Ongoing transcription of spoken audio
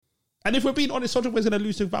And if we're being honest, Soulja Boy's going to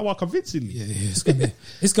lose to Bow Wow convincingly. Yeah, it's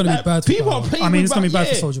gonna be bad. People are playing. It's gonna be bad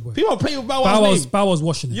for Soulja Boy. People are playing with Bow Wow's name. Bow Wow's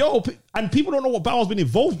washing it. Yo, and people don't know what Bow Wow's been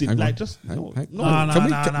involved in. Hang like, on. just no, No,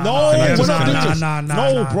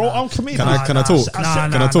 bro, I'm committed. Can I talk? Can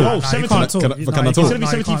I talk? No, you can't talk. Can I He's talk? going to be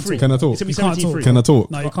 73. Can I talk? He's going to be You can't 73. Can I talk?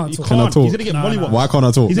 No, you can't talk. Can I talk? He's going to get mollywopped. Why can't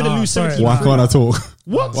I talk? He's going to lose sorry. 73. Why can't I talk?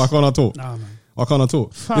 What? Why can't I talk? Nah, man. Why can't I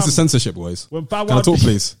talk? Fam. This is censorship, boys. When Bow Can I Wow talk,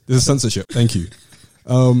 please? This is censorship. Thank you.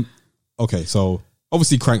 Okay, so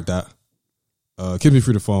obviously crank that. Keep me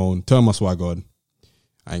through the phone. Turn my swag on.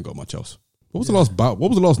 I ain't got much else. What was the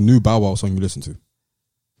last new Bow Wow song you listened to?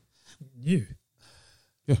 You.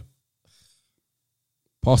 Yeah.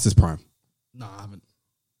 Past his prime. Nah, I haven't.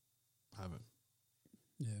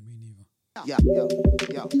 Yeah, me neither.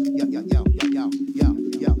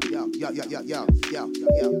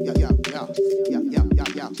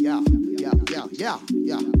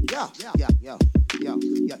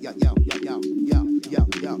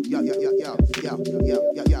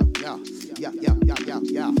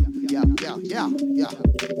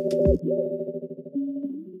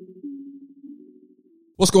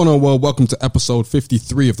 What's going on, world? Welcome to episode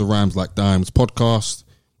 53 of the Rhymes Like Dimes podcast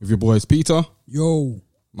with your boys Peter, Yo.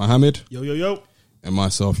 Mohammed, Yo. and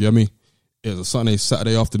myself, Yemi. It's a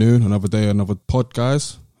Saturday afternoon, another day, another pod,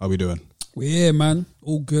 guys. How we doing? We're here, man.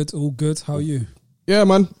 All good. How are you? Yeah,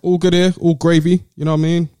 man. All good here. All gravy. You know what I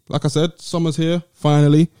mean? Like I said, summer's here,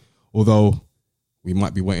 finally. Although, we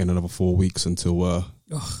might be waiting another 4 weeks until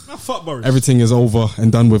Fuck Boris. everything is over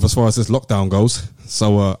and done with as far as this lockdown goes.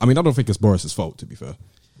 So, I don't think it's Boris's fault, to be fair.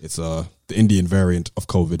 It's the Indian variant of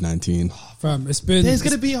COVID-19. Fam, it's been... There's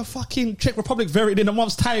going to be a fucking Czech Republic variant in a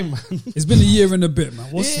month's time. It's been a year and a bit, man.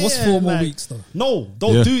 What's 4 more like, weeks, though? No,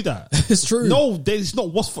 don't do that. It's true. No, it's not.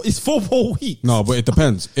 It's 4 more weeks. No, but it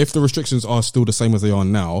depends. If the restrictions are still the same as they are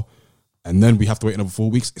now, and then we have to wait another 4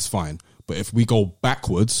 weeks, it's fine. But if we go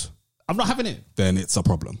backwards, I'm not having it. then it's a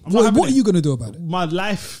problem. What are you going to do about it? My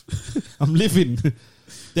life, I'm living.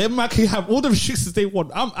 Them man can have all the restrictions they want.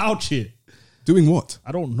 I'm out here. Doing what?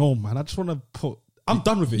 I don't know, man. I just want to put. I'm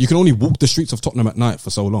done with it. You can only walk the streets of Tottenham at night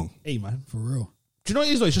for so long. Hey, man. For real. Do you know what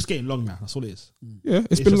it is though? It's just getting long now. That's all it is. Yeah,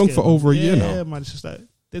 it's been just long for getting over a year now. Yeah, man. It's just like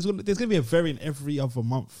there's gonna be a variant every other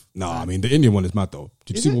month. Nah, I mean, the Indian one is mad though.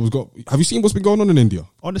 Did you Is see it? what was got? Have you seen what's been going on in India?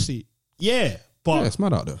 Honestly, yeah. But Yeah, it's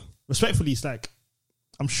mad out there. respectfully, it's like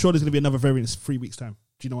I'm sure there's gonna be another variant in 3 weeks' time.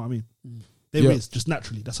 Do you know what I mean? There Yeah. is, just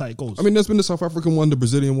naturally. That's how it goes. I mean, there's been the South African one, the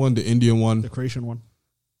Brazilian one, the Indian one. the Croatian one.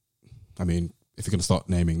 I mean, if you're going to start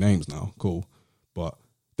naming names now, cool. But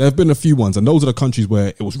there have been a few ones, and those are the countries where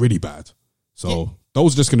it was really bad. So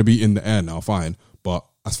those are just going to be in the air now, fine. But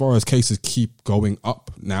as far as cases keep going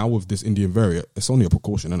up now with this Indian variant, it's only a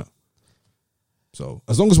precaution, isn't it? So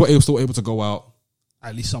as long as we're still able to go out,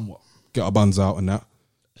 At least somewhat. get our buns out and that,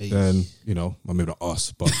 Hey. then, well, maybe not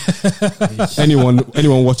us, but anyone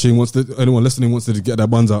watching anyone listening wants to get their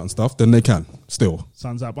buns out and stuff, then they can still,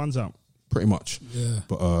 Sun's out, buns out. pretty much. Yeah.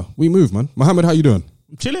 But we move, man. Mohammed, how you doing?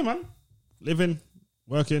 I'm chilling, man. Living,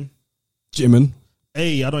 working. Gymming.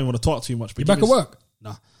 Hey, I don't even want to talk too much. But You back at work?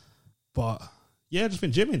 Nah. But yeah, just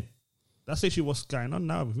been gymming. That's literally what's going on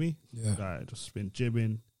now with me. Yeah. Like, just been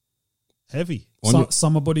gymming heavy.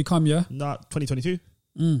 Summer body come, yeah? Nah, 2022.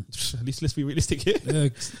 At least let's be realistic here. Yeah.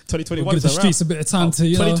 2021 Give is the a wrap. streets a bit of time to,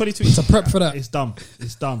 2022 to prep for that. It's done.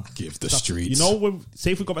 It's done. Give the It's done. streets. You know,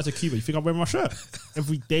 say if we go back to Cuba, you think I'm wearing my shirt?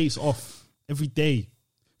 Every day's off. Every day.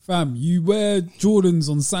 Fam, you wear Jordans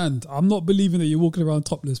on sand. I'm not believing that you're walking around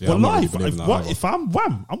topless. Yeah, But I'm not live, really believing that either. if I'm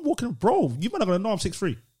wham, I'm walking, bro. You man are gonna know I'm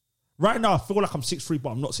 6'3". Right now, I feel like I'm 6'3", but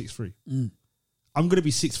I'm not 6'3". I'm gonna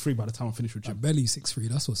be 6'3" by the time I finish with gym. That belly 6'3",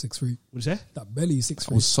 that's what 6'3". What you say? That belly It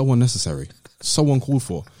 6'3". was so unnecessary. So uncalled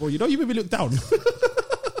for. Bro, you know you made me look down.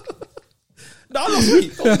 No, I lost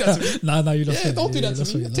weight. Don't do that to me. Nah, you lost Yeah, weight. don't do Yeah, that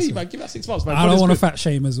that's to me. I right, tell you, that's man, right. give that 6 months, man. I don't want to to fat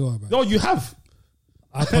shame as well, bro. No, you have.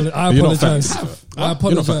 I You're not fat, apologize. to be fair. I You're not fat,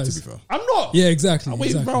 to apologize. be fair. I'm not. Yeah, exactly. I weigh,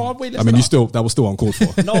 exactly. bro, I weigh less I mean, than that was still uncalled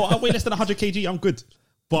for. No, I weigh less than 100 kg. I'm good.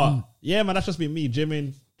 But yeah, man, that's just been me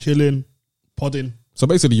gymming, chilling, podding. So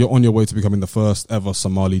basically, you're on your way to becoming the first ever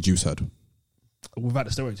Somali juice head. Without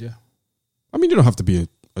the steroids, yeah. I mean, you don't have to be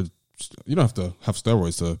you don't have to have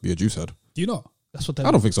steroids to be a juice head. Do you not? That's what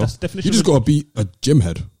I don't think so. That's the definition. You just got to be a gym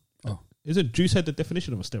head. Isn't juice head the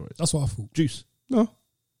definition of a steroid? That's what I thought. Juice. No,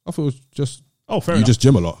 I thought it was just Oh, fair you enough. just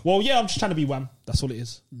gym a lot. Well, yeah, I'm just trying to be wham. That's all it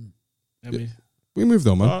is. I mean, We moved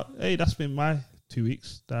though, man. hey, that's been my 2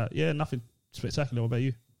 weeks. Yeah, nothing spectacular. What about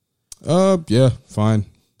you? Yeah, fine.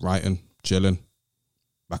 Writing, chilling.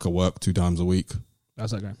 Back at work 2 times a week.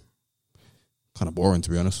 How's that going? Kind of boring, to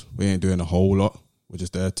be honest. We ain't doing a whole lot. We're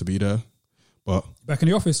just there to be there. But Back in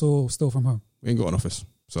the office or still from home? we ain't got an office.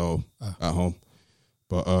 so at home.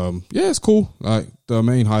 But yeah, it's cool. Like the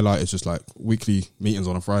main highlight is just like weekly meetings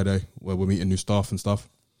on a Friday where we're meeting new staff and stuff.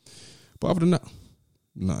 But other than that,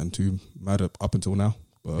 nothing too mad up until now.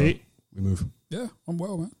 But Hey. we move. Yeah, I'm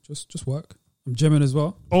well, man. Just work. I'm gymming as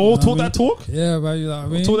well. Oh, You know talk what I that talk. Yeah, man. You know what I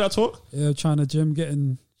mean? Talk that talk. Yeah, trying to gym,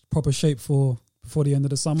 getting proper shape for before the end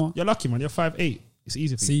of the summer. You're lucky, man. You're 5'8". It's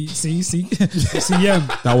easy for you.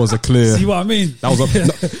 CM. That was a clear. See what I mean? That was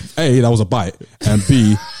A, that was a bite, and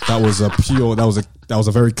B, that was a pure. That was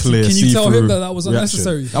a very clear. Can you tell him see-through that was reaction.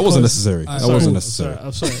 unnecessary? That wasn't necessary. Alright, That sorry. wasn't I'm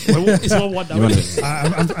necessary. sorry. It's 1-1 now. You want isn't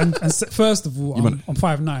it? it? And first of all, I'm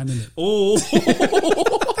 5'9", innit? Oh,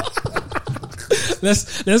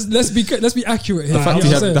 Let's be accurate here. The fact, you know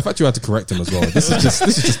what I'm saying? the fact you had to correct him as well. This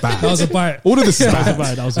is just bad. That was a bite. All of this is that was a bad.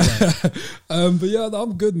 bad. That was a bad. But yeah, no,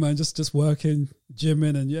 I'm good, man. Just working,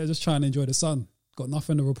 gymming, and yeah, just trying to enjoy the sun. Got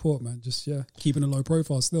nothing to report, man. Just keeping a low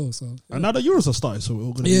profile still. So yeah. And now the Euros are started, so we're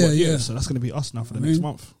all going to Yeah, be yeah. So that's going to be us now for the I next mean-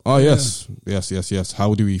 month. Oh yes.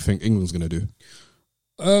 How do we think England's gonna do?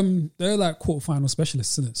 They're like quarterfinal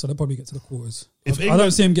specialists, isn't it? So they'll probably get to the quarters. If I England-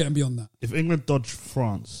 don't see them getting beyond that. If England dodge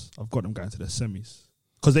France, I've got them going to the semis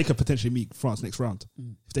because they could potentially meet France next round.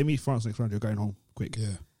 If they meet France next round, you're going home quick.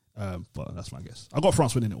 Yeah, But that's my guess. I got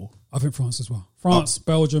France winning it all. I think France as well. France,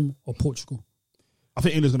 Belgium, or Portugal. I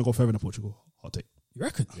think England's going to go further than Portugal. Hot take. You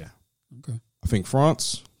reckon? Yeah. Okay. I think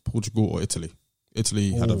France, Portugal, or Italy.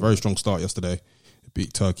 Italy had a very strong start yesterday. It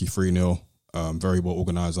beat Turkey 3-0. Very well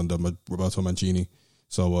organised under Roberto Mancini.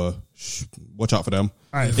 So watch out for them.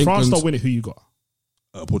 All right, if England's- France don't win it, who you got?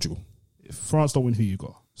 Portugal. If France don't win, who you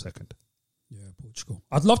got? Second. Yeah, Portugal.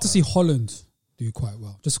 I'd love to see Holland do quite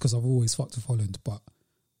well, just because I've always fucked with Holland, but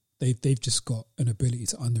they've just got an ability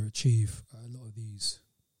to underachieve a lot of these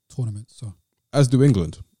tournaments. So As do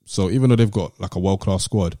England. So even though they've got like a world-class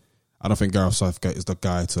squad, I don't think Gareth Southgate is the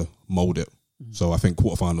guy to mould it. So I think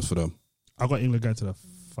quarterfinals for them. I got England going to the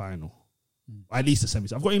final. At least the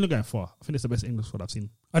semis. I've got England going far. I think it's the best English squad I've seen.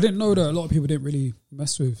 I didn't know that a lot of people didn't really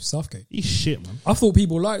mess with Southgate. He's shit, man. I thought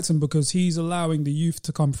people liked him because he's allowing the youth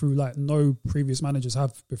to come through like no previous managers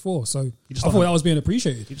have before. So I just thought don't have- that was being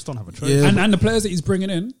appreciated. You just don't have a choice. Yeah. And the players that he's bringing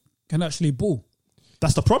in can actually ball.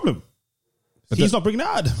 That's the problem. He's not bringing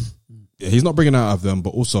that out. Yeah, he's not bringing it out of them,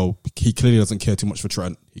 but also he clearly doesn't care too much for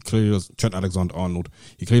Trent. He clearly doesn't, Trent Alexander-Arnold.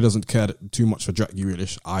 He clearly doesn't care too much for Jack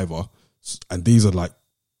Grealish either. And these are like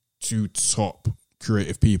two top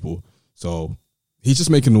creative people. So he's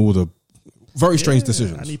just making all the very strange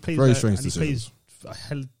decisions. And he plays very like- strange and decisions. He plays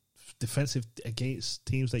hell defensive against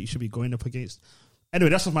teams that you should be going up against.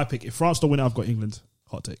 Anyway, that's just my pick. If France don't win it, I've got England.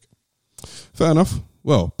 Hot take. Fair enough.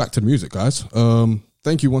 Well, back to the music, guys.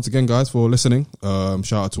 Thank you once again, guys, for listening.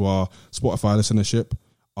 Shout out to our Spotify listenership,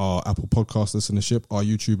 our Apple Podcast listenership, our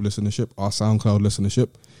YouTube listenership, our SoundCloud listenership,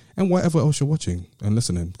 and whatever else you're watching and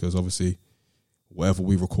listening, because obviously whatever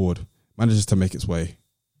we record manages to make its way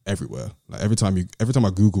everywhere. Like every time I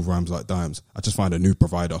Google Rhymes Like Dimes, I just find a new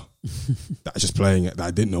provider that's just playing it that I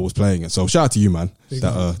didn't know was playing it. So shout out to you, man,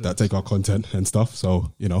 that take our content and stuff.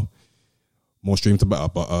 So, you know, more streams the better.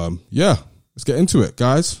 But yeah, let's get into it,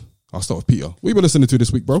 guys. I'll start with Peter. What you been listening to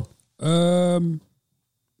this week, bro?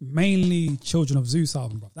 Mainly Children of Zeus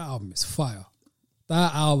album, bro. That album is fire.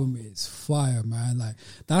 That album is fire, man. Like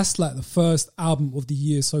that's like the first album of the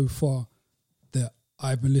year so far that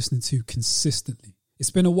I've been listening to consistently. It's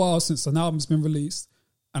been a while since an album's been released,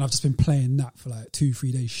 and I've just been playing that for like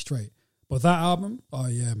 2-3 days straight. But that album, oh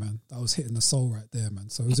yeah, man, that was hitting the soul right there, man.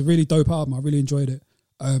 So it was a really dope album. I really enjoyed it.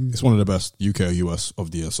 It's one of the best UK or US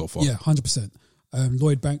of the year so far. Yeah, 100%.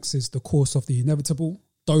 Lloyd Banks is The Course of the Inevitable.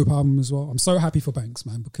 Dope album as well. I'm so happy for Banks,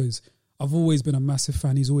 man, because I've always been a massive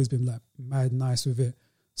fan. He's always been like mad nice with it.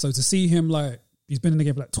 So to see him like, he's been in the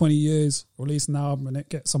game for like 20 years, release an album and it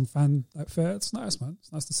get some fan like fare, it's nice, man.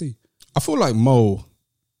 It's nice to see. I feel like Mo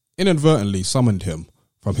inadvertently summoned him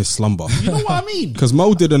from his slumber. You know what I mean? Because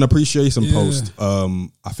Mo did an appreciation Yeah. post,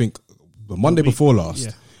 I think the Monday before last.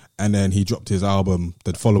 Yeah. And then he dropped his album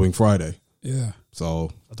the following Friday. Yeah.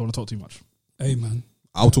 So I don't want to talk too much. Hey, man.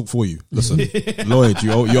 I'll talk for you. Listen, Lloyd,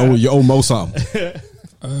 you owe Mo something.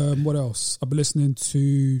 What else? I've been listening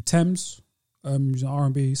to Thames, who's an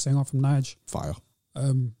R&B singer from Nige. Fire.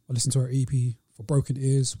 I listened to her EP for Broken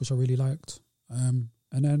Ears, which I really liked. And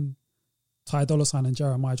then Ty Dolla $ign and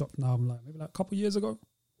Jeremiah dropped an album maybe a couple years ago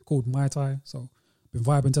called My Tai. So been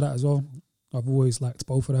vibing to that as well. I've always liked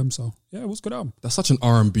both of them. So yeah, it was a good album. That's such an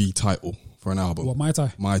R&B title for an album. What, My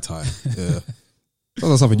Tai? My Time. Yeah.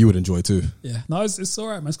 That's something you would enjoy too. Yeah. No, it's all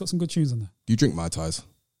right, man. It's got some good tunes on there. Do you drink Mai Tais?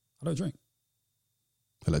 I don't drink.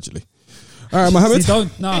 Allegedly. All right,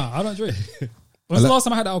 Mohammed. Nah, I don't drink. When's the last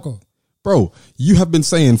time I had alcohol? Bro, you have been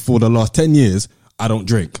saying for the last 10 years, I don't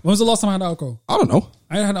drink. When was the last time I had alcohol? I don't know.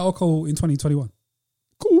 I had alcohol in 2021.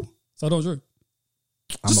 Cool. So I don't drink.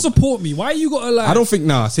 Just support me. Why you gotta like? I don't think.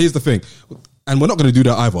 Nah. Here's the thing, and we're not going to do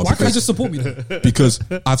that either. Why can't you just support me then? Because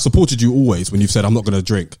I've supported you always when you've said I'm not going to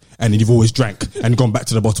drink, and then you've always drank and gone back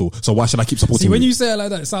to the bottle. So why should I keep supporting See, when you? you say it like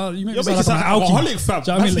that, you make me You're sound making like I'm an alcoholic, alky. fam.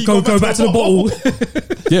 Do you know what I mean? That's Go how you back to the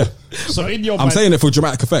bottle. Yeah, So in your I'm mind, saying it for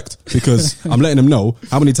dramatic effect because I'm letting him know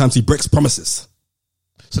how many times he breaks promises.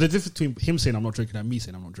 so the difference between him saying I'm not drinking and me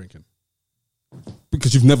saying I'm not drinking.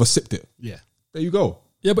 Because you've never sipped it. Yeah. There you go.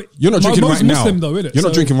 Yeah, but You're not drinking Mo's right now. Muslim though, innit? You're not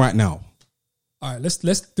So- drinking right now. All right, let's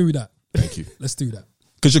do that. Thank you. Let's do that.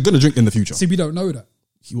 Because you're going to drink in the future. See, we don't know that.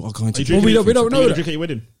 You are going to Are you drink. drinking we in the don't future? know Are you that. gonna drink at your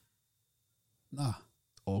wedding? Nah.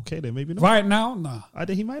 Okay, then maybe not. Right now, nah. I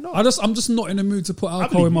think he might not. I'm just not in the mood to put alcohol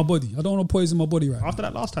believe in my you. body. I don't want to poison my body right now. After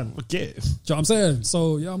that last time, forget it. Do you know what I'm saying?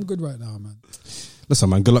 So yeah, I'm good right now, man. Listen,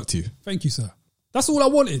 man, good luck to you. Thank you, sir. That's all I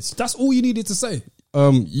wanted. That's all you needed to say.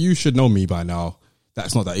 You should know me by now.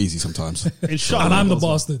 That's not that easy sometimes. Inshallah. And I'm the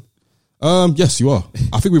bastard. Yes, you are.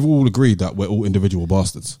 I think we've all agreed that we're all individual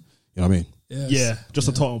bastards. You know what I mean? Yes. Yeah, just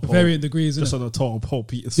a total pole. Varying degrees. Just Just on a total pole,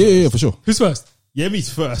 Peter. Yeah, for sure. Who's first?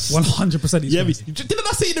 Yemi's first. 100%. Yeah, didn't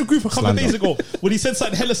I say in the group a couple Slander. of days ago when he said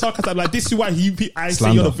something hella sarcasm like this is why I say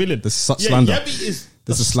Slander. you're the villain. This is slander. Yemi is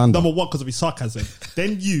This is slander. number one because of his sarcasm.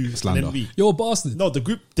 Then you, Slander. then me. You're a bastard. No, the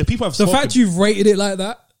people have The spoken. fact you've rated it like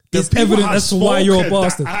that The is people evident have as to why you're a spoken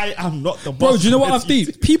bastard. that I am not the bastard. Bro, do you know what I've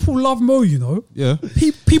deep? People love Mo, you know? Yeah.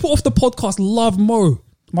 People off the podcast love Mo.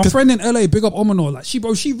 My friend in LA, big up Omano, like she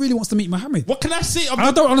really wants to meet Mohammed. What can I say? And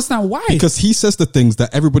I don't understand why. Because he says the things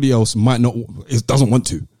that everybody else might not, doesn't want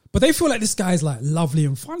to. But they feel like this guy's like lovely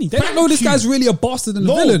and funny. They don't Thank know this you. guy's really a bastard and a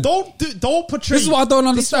No, villain. don't portray. This is what I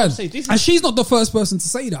don't This is what I'm understand. saying. This is- And she's not the first person to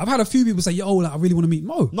say that. I've had a few people say, yo, like, I really want to meet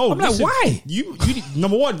Mo. No, I'm listen, like, why? You need,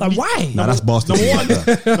 number one. Like, why? Nah, that's bastard.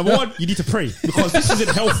 Number one, you need to pray because this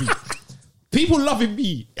isn't healthy. People loving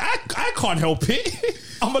me, I can't help it.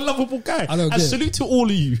 I'm a lovable guy. I don't get it. salute to all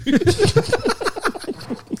of you.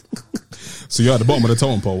 So you're at the bottom of the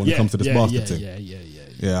totem pole when it comes to this bastard thing. Yeah.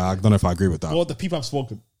 Yeah, I don't know if I agree with that. Well, the people have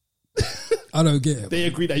spoken. I don't get it. They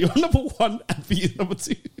agree that you're number one and B is number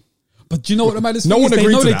two. But do you know what the maddest No thing one is? They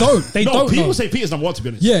agreed know to they that. don't. They No, don't people know. say Peter's number one, to be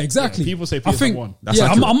honest. Yeah, exactly. Yeah, people say I Peter's think, number one. That's yeah,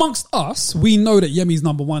 accurate. amongst us, we know that Yemi's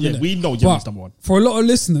number one. Yeah, innit? we know Yemi's But number one. For a lot of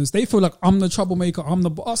listeners, they feel like I'm the troublemaker, I'm the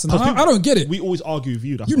boss. And I don't get it. We always argue with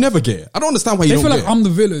you. That's You why. never get it. I don't understand why you They don't feel get like it. I'm the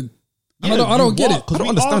villain. And Yeah, I don't get you it. are, I 'cause don't we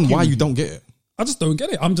understand argue why with you you. don't get it. I just don't get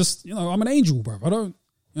it. I'm just, I'm an angel, bro. I don't.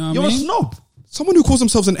 You know what You're I a mean? snob. Someone who calls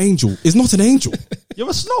themselves an angel is not an angel. You're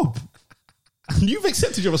a snob. And you've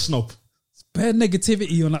accepted you're a snob. Bare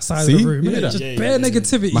negativity on that side See? of the room. Yeah. innit? Just Yeah, bare yeah.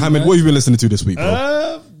 negativity. Mohammed, man. what have you been listening to this week,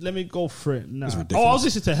 bro? Let me go for it now. It's Oh, ridiculous. I was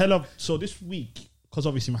listening to hella. So this week, because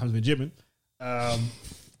obviously Mohammed's been gymming,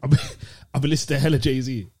 I've been listening to hella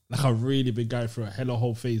Jay-Z. Like a really big guy for a hella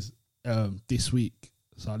whole phase this week.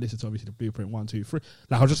 So I listened to obviously the Blueprint 1, 2, 3.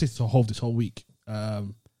 Like I just listened to Hov this whole week.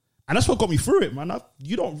 And that's what got me through it, man.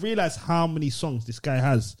 You don't realize how many songs this guy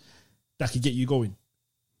has that could get you going.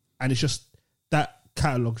 And it's just that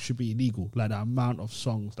catalog should be illegal. Like the amount of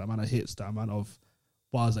songs, the amount of hits, the amount of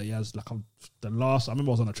bars that he has. Like I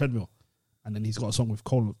remember I was on a treadmill and then he's got a song with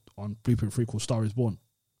Cole on Blueprint 3 called Star Is Born.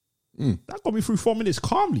 That got me through 4 minutes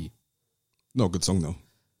calmly. No, good song though.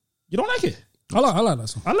 You don't like it? I like that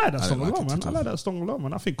song. I like that I song didn't a like lot, it man. too I like that song a lot,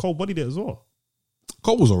 man. I think Cole bodied it as well.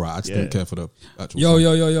 Cole was alright. I just Yeah. didn't care for the actual Yo,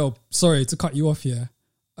 song. yo. Sorry to cut you off here.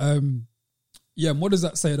 Yeah, what does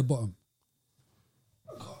that say at the bottom?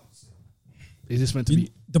 Is this meant to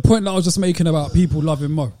be? The point that I was just making about people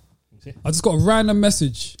loving Mo. I just got a random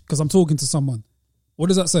message because I'm talking to someone. What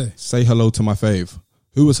does that say? Say hello to my fave.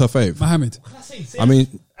 Who was her fave? Mohammed. I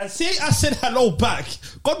mean, And say I said hello back.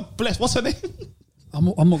 God bless. What's her name? I'm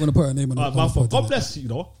not going to put her name on My the fault. pod. God bless you,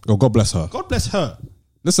 know. oh, God bless her. God bless her.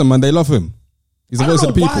 Listen, man, they love him. He's the I voice don't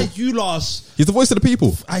of the know people. why you lost. He's the voice of the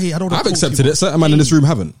people. I don't know. I've accepted it. Certain man in this room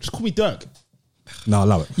haven't. Just call me Dirk. No,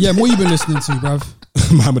 allow it. Yeah, what you been listening to,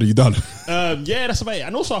 bruv? Mohammed, are you done? Yeah, that's about it.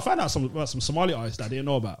 And also, I found out about some Somali artists that I didn't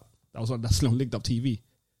know about. That's still on Linked Up TV.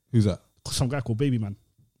 Who's that? Some guy called Baby Man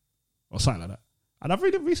or something like that. And I've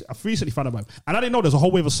recently found out about him. And I didn't know there's a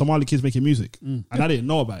whole wave of Somali kids making music. And I didn't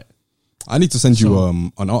know about it. I need to send you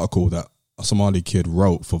an article that a Somali kid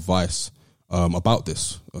wrote for Vice about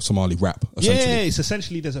this Somali rap. Essentially. Yeah, it's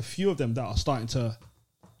essentially there's a few of them that are starting to,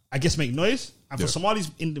 I guess, make noise. And for Yeah.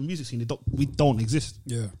 Somalis in the music scene, we don't exist.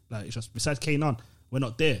 Yeah. Like it's just besides Kanan, we're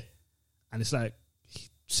not there. And it's like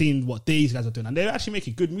seeing what these guys are doing, and they're actually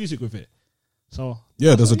making good music with it. So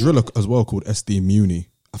Yeah, there's a driller as well called SD Muni.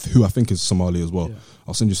 who I think is Somali as well. Yeah.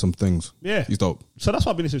 I'll send you some things. Yeah. He's dope. So that's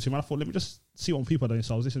what I've been listening to, man. I thought, let me just see what people are doing.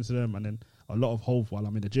 So I was listening to them, and then a lot of Hove while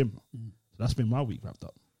I'm in the gym. So that's been my week wrapped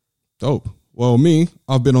up. Dope. Well, me,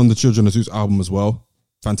 I've been on the Children of Zeus album as well.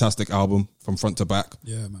 Fantastic album from front to back.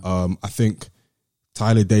 Yeah, man. I think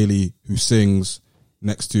Tyler Daly, who sings,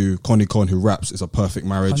 next to Connie Con, who raps, is a perfect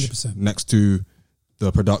marriage. 100%. Next to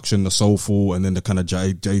the production, the soulful, and then the kind of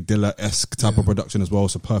Jay Dilla-esque type of production as well.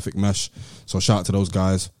 It's a perfect mesh. So shout out to those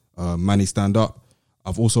guys. Manny, stand up.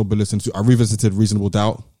 I've also been listening to, I revisited Reasonable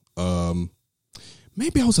Doubt.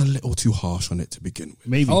 Maybe I was a little too harsh on it to begin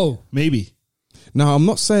with. Maybe. Now, I'm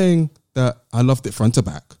not saying that I loved it front to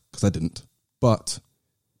back, because I didn't. But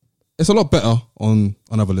it's a lot better on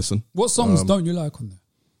another listen. What songs don't you like on there?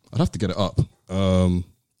 I'd have to get it up.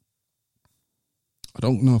 I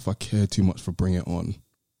don't know if I care too much for Bring It On.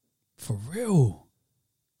 For real?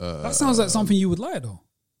 That sounds like something you would like, though.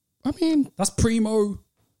 I mean, That's Primo.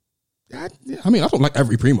 I don't like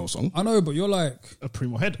every Primo song. I know, but you're like... A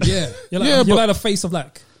Primo head. Yeah. You're like, Yeah, you're but- like the face of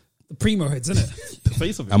like the Primo heads, isn't it? The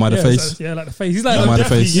face of it. Am I the Yeah, face? so- yeah, like the face. He's like Am I the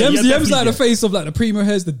face? Yeah, Yem's definitely, like the yeah. face of like the Primo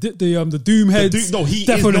heads, the Doom heads. No, he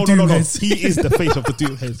Definitely is. the No. Doom heads. He is the face of the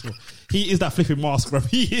Doom heads, bro. He is that flipping mask, bro.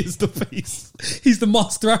 He is the face. He's the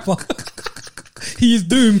masked rapper. He is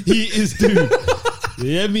Doom. He is Doom.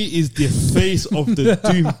 Yemi is the face of the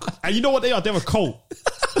Doom. And you know what they are? They're a cult.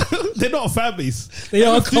 They're not a fan base. They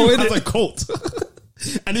are a Doom cult, as innit? a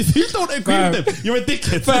cult. And if you don't agree Fam. with them, you're a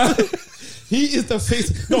dickhead. Fam. He is the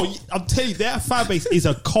face. No, I'm telling you, their fan base is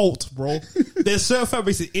a cult, bro. There's certain fan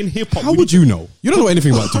bases in hip hop. How would you know? You don't know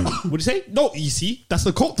anything about Doom. Would you say? No, you see, that's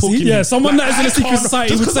the cult talking. yeah, someone that is in a I secret can't- society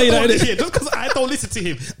just would 'cause say I that, don't- innit? Yeah, just because I don't listen to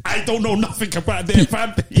him, I don't know nothing about their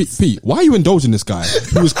fan base. Pete, why are you indulging this guy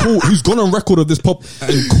who's gone on record of this pop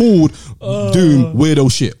and called Doom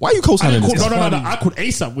weirdo shit? Why are you I co-signing didn't this call, guy? no. I called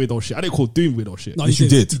ASAP weirdo shit. I didn't call Doom weirdo shit. No, Yes, you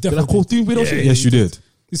did. He Did I definitely call did. Doom weirdo Yeah, shit? Yes, you did.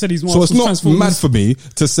 He said he's more So it's not Transformers. mad for me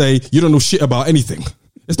to say you don't know shit about anything.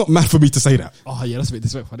 It's not mad for me to say that. Oh yeah, that's a bit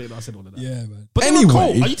disrespectful. I didn't know I said all of that. Yeah, man. But they're Anyway. a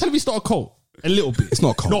cult. Are you telling me it's not a cult? A little bit. It's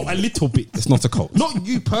not a cult. No, a little bit. It's not a cult. Not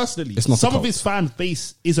you personally. It's not a Some of cult. his fan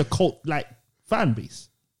base is a cult like fan base.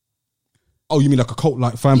 Oh, you mean like a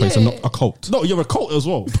cult-like fan base and not a cult? No, you're a cult as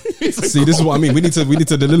well. It's a See, this is what I mean. We need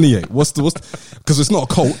to delineate what's because it's not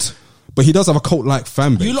a cult, but he does have a cult-like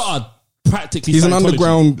fan base. You lot are practically. He's an Scientology.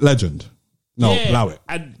 underground legend. No, Yeah, allow it.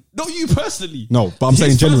 And not you personally. No, but I'm His saying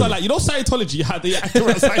fans generally. Are like, you know, Scientology. How they act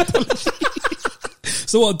around Scientology.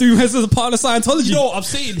 So what? Doom heads is a part of Scientology. You know, I'm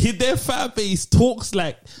saying their fan base talks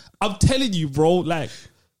like. I'm telling you, bro. Like,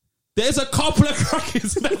 there's a couple of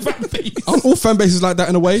crackers in that fan base. Aren't all fan bases like that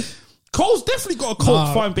in a way? Cole's definitely got a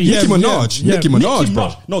cult fan base. Nicki Minaj. yeah. Nicki Minaj,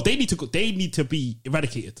 bro. No, they need to go. They need to be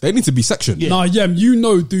eradicated. They need to be sectioned. Nah, yeah, you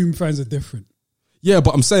know Doom fans are different. Yeah,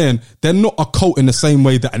 but I'm saying they're not a cult in the same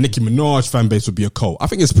way that a Nicki Minaj fan base would be a cult. I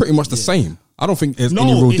think it's pretty much the same. I don't think there's No,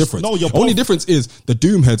 any real it's- difference. no, you're Only both- difference is the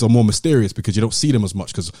Doom heads are more mysterious because you don't see them as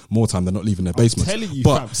much because more time they're not leaving their basements. Telling you,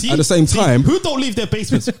 but fam. See- at the same see, time, who don't leave their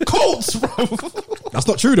basements? Cults, bro. that's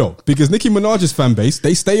not true though, because Nicki Minaj's fan base,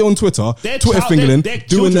 they stay on Twitter, They're Twitter child- fingering, they're doing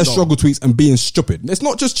children, their though. struggle tweets and being stupid. It's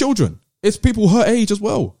not just children; it's people her age as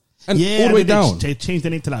well, and all the way and then down. They changed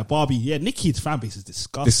their name to like Barbie. Yeah, Nicki's fan base is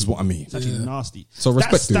disgusting. This is what I mean. It's actually nasty. So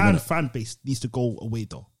respect that to him, Stan innit? fan base needs to go away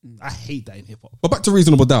though. I hate that in hip hop. But back to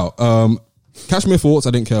Reasonable Doubt. Cashmere Thoughts,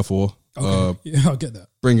 I didn't care for. Okay. Yeah, I'll get that.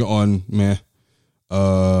 Bring It On, meh.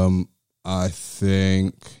 I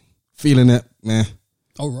think Feeling It, meh.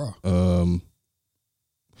 Oh, raw.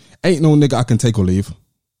 Ain't No Nigga I Can Take or Leave.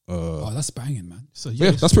 Oh, that's banging, man. So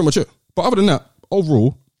Yeah, that's pretty much it. But other than that,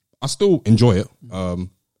 overall, I still enjoy it.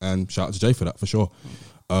 And shout out to Jay for that for sure.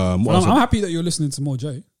 What I'm else? happy that you're listening to more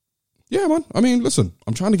Jay. Yeah, man. I mean, listen,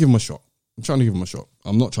 I'm trying to give him a shot.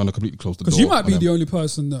 I'm not trying to completely close the door. Because you might be on the him. only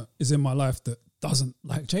person that is in my life that doesn't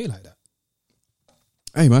like Jay like that.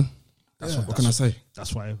 Hey, man. That's What can I say?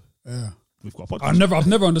 That's why Yeah. we've got a podcast. I've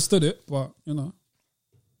never understood it, but you know.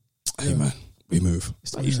 Hey, man. We move.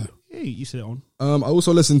 It's like you said, hey, you said it on I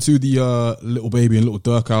also listened to the Little Baby and Little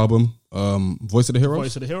Durk album, Voice of the Heroes.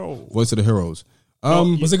 Voice of the Hero. Voice of the Heroes.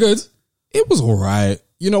 Was it good? It was all right.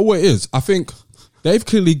 You know what it is? I think they've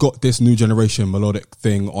clearly got this new generation melodic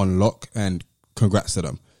thing on lock, and congrats to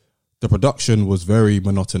them. The production was very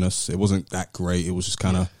monotonous. It wasn't that great. It was just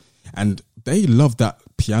kind of, and they love that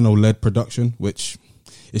piano-led production, which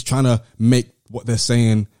is trying to make what they're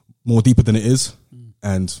saying more deeper than it is.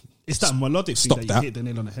 And It's that melodic thing stop that you that. hit the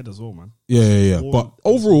nail on the head as well, man. Yeah. All- But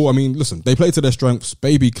overall, I mean, listen, they play to their strengths.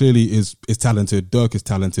 Baby clearly is talented. Dirk is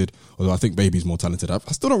talented, although I think Baby's more talented. I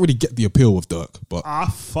still don't really get the appeal with Dirk, but I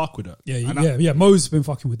fuck with it. Yeah. Mo's been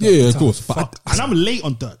fucking with that. yeah, for of time. course. But And I'm late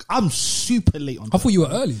on Dirk. I'm super late on Dirk. I thought you were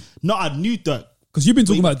early No, I knew Dirk. because you've been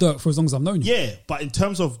talking about Dirk for as long as I've known you. Yeah, but in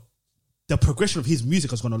terms of the progression of his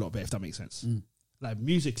music has gone a lot better, if that makes sense. Mm. Like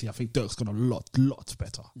musically, I think Dirk's gone a lot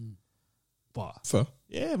better. Mm. But fair.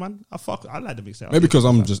 yeah, man, I like the mixtape. Maybe because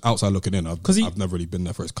I'm just outside looking in. I've 'Cause he- never really been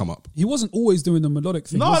there for his come up. He wasn't always doing the melodic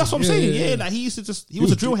thing. No, was that's he? what I'm saying. Yeah, like he used to he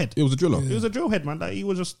was a drill head. He was a driller. He was a drill head, man. Like he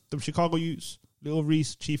was just the Chicago Youths, Lil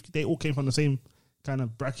Reese, Chief. They all came from the same kind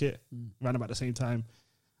of bracket, ran about the same time,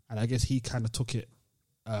 and I guess he kind of took it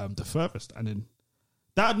the furthest. And then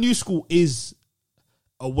that new school is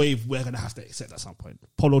a wave we're gonna have to accept at some point.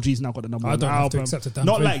 Polo G's now got the number I one don't have to album. accept it, damn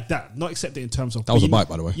Not thing. like that. Not accept it in terms of That was but a you bite, need-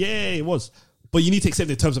 by the way. Yeah, it was. But you need to accept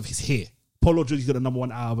it in terms of his hair. Polo G's got the number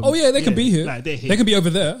one album. Oh yeah, they can be here. Like they're here. They can be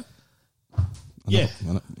over there. Yeah.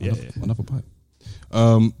 Another pipe.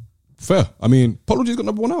 Fair. I mean, Polo G's got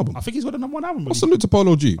number one album. I think he's got the number one album. Well, salute to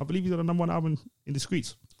Polo G. I believe he's got the number one album in the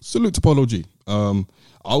streets. Salute to Polo G. I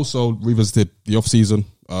also revisited the off season.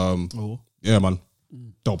 Yeah, man.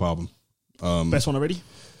 Dope album. Best one already?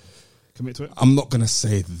 Commit to it? I'm not gonna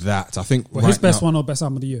say that. I think Well, his right best now- one or best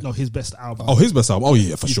album of the year. No, his best album. Oh, his best album. Oh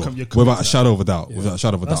yeah, for You sure. come- you're Without a committed to shadow of a doubt. Without a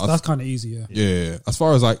shadow of a doubt. That's kind of easy. Yeah. Yeah. As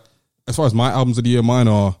far as my albums of the year, mine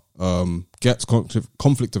are Gets,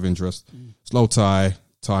 Conflict of Interest, Slow Tie,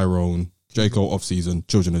 Tyrone, Jaco, Off Season,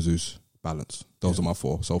 Children of Zeus, Balance. Those are my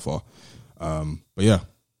 4 so far. But yeah,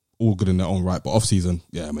 all good in their own right. But Off Season,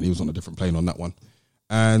 yeah, man, he was on a different plane on that one.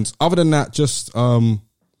 And other than that, just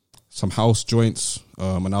some house joints,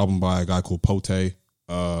 an album by a guy called Pote.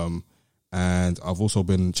 And I've also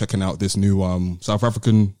been checking out this new South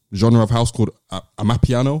African genre of house called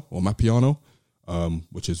Amapiano or Mapiano,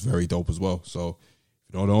 which is very dope as well. So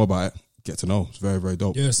if you don't know about it, get to know. It's very, very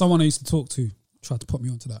dope. Yeah, someone I used to talk to tried to put me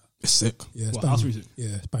onto that. It's sick. Yeah, it's What, banging. house music?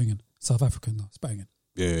 Yeah, it's banging. South African, though. It's banging.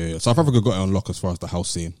 Yeah. South Africa got it on lock as far as the house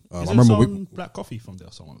scene. I Is remember there Black Coffee from there?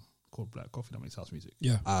 Someone called Black Coffee that makes house music.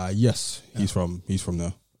 Yeah. yes, he's from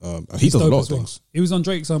there. He He's does a dope lot of as well. things. He was on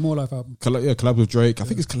Drake's More Life album. Collab with Drake. I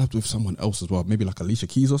think he's collabed with someone else as well. Maybe like Alicia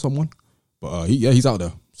Keys or someone. But he's out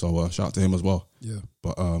there. So shout out to him as well. Yeah.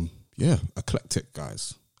 But yeah, eclectic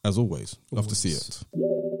guys. As always. Love to see it.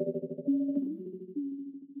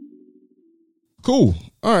 Cool.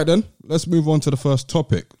 All right then. Let's move on to the first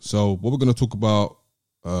topic. So what we're going to talk about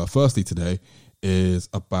firstly today is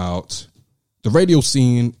about the radio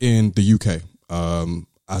scene in the UK.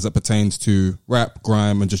 As it pertains to rap,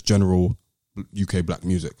 grime, and just general UK black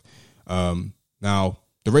music. Now,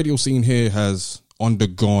 the radio scene here has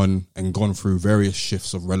undergone and gone through various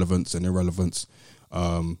shifts of relevance and irrelevance.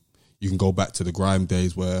 You can go back to the grime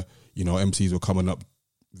days where, MCs were coming up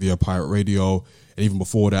via pirate radio. And even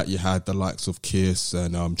before that, you had the likes of Kiss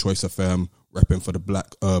and Choice FM repping for the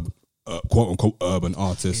black, quote unquote, urban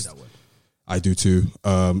artists. I do too.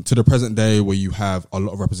 To the present day where you have a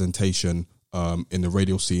lot of representation in the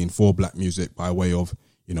radio scene for black music by way of,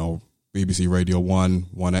 BBC Radio 1,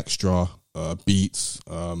 1 Extra, Beats,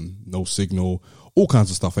 No Signal, all kinds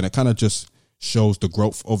of stuff. And it kind of just shows the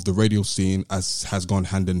growth of the radio scene as has gone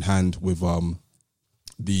hand in hand with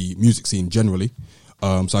the music scene generally.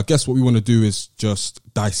 So I guess what we want to do is just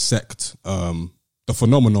dissect the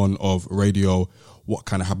phenomenon of radio, what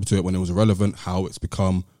kind of happened to it when it was irrelevant, how it's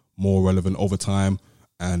become more relevant over time,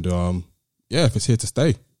 and if it's here to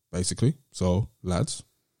stay, basically. So, lads,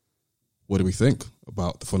 what do we think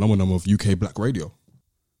about the phenomenon of UK black radio?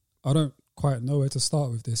 I don't quite know where to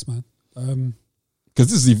start with this, man. Because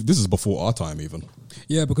this is before our time, even.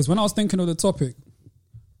 Yeah, because when I was thinking of the topic,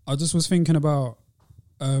 I just was thinking about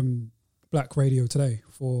black radio today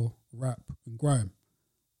for rap and grime,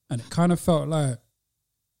 and it kind of felt like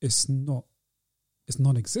it's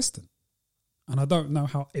non-existent. And I don't know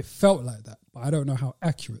how it felt like that, but I don't know how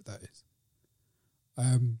accurate that is.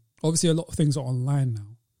 Obviously, a lot of things are online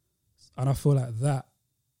now, and I feel like that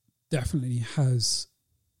definitely has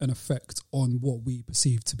an effect on what we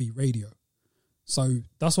perceive to be radio. So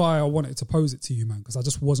that's why I wanted to pose it to you, man, because I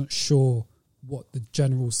just wasn't sure what the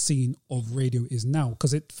general scene of radio is now,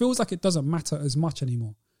 because it feels like it doesn't matter as much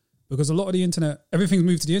anymore, because a lot of the internet, everything's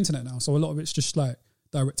moved to the internet now, so a lot of it's just like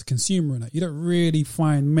direct to consumer and that. You don't really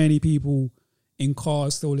find many people in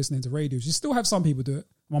cars still listening to radios. You still have some people do it.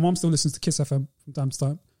 My mom still listens to Kiss FM from time to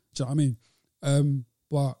time. Do you know what I mean?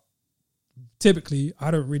 But typically,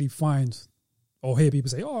 I don't really find or hear people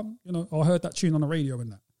say, I heard that tune on the radio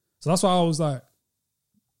and that. So that's why I was like,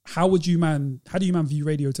 how do you man view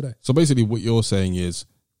radio today? So basically what you're saying is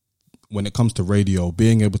when it comes to radio,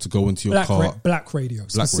 being able to go into your car, black radio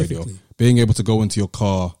specifically, being able to go into your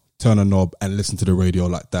car, turn a knob and listen to the radio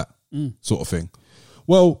like that sort of thing.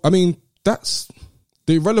 Well, I mean, that's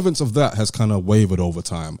the relevance of that has kind of wavered over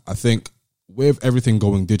time. I think with everything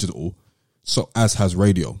going digital, so as has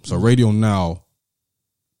radio. So radio now,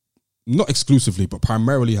 not exclusively, but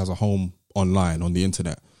primarily has a home online on the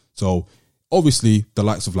internet. So obviously the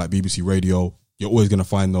likes of like BBC Radio, you're always going to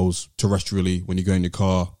find those terrestrially when you go in your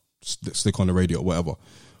car, stick on the radio or whatever.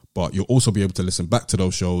 But you'll also be able to listen back to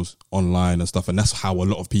those shows online and stuff. And that's how a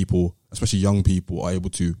lot of people, especially young people, are able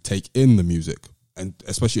to take in the music, and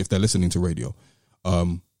especially if they're listening to radio.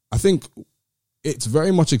 I think it's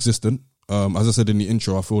very much existent. As I said in the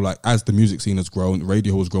intro, I feel like as the music scene has grown,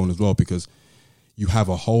 radio has grown as well, because you have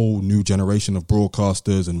a whole new generation of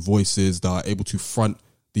broadcasters and voices that are able to front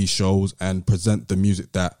these shows and present the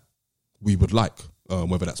music that we would like,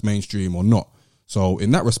 whether that's mainstream or not. So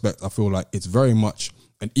in that respect, I feel like it's very much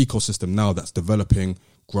an ecosystem now that's developing,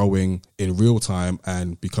 growing in real time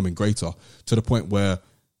and becoming greater, to the point where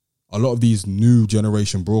a lot of these new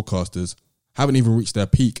generation broadcasters haven't even reached their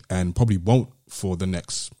peak and probably won't for the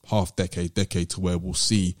next half decade, to where we'll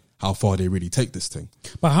see how far they really take this thing.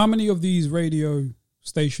 But how many of these radio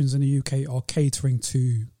stations in the UK are catering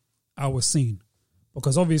to our scene?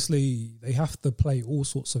 Because obviously they have to play all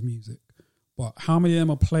sorts of music, but how many of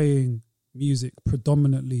them are playing music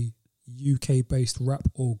predominantly UK-based rap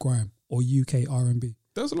or grime or UK R&B?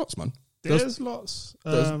 There's lots, man. There's lots.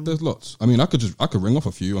 There's lots. I mean, I could ring off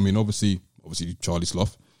a few. I mean, obviously Charlie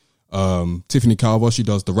Sloth. Tiffany Calver, she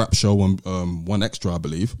does the rap show on One Extra, I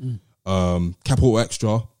believe. Capital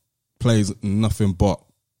Extra plays nothing but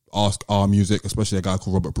Ask Our music, especially a guy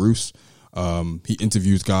called Robert Bruce. He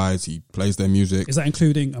interviews guys, he plays their music. Is that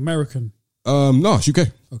including American? No, it's UK.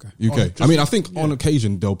 Okay. UK. I mean, I think on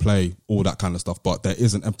occasion they'll play all that kind of stuff, but there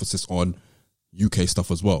is an emphasis on UK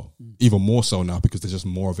stuff as well. Even more so now because there's just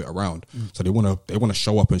more of it around. So they want to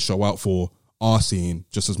show up and show out for our scene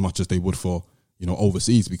just as much as they would for,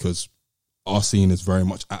 overseas, because our scene is very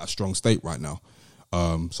much at a strong state right now.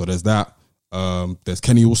 So there's that. There's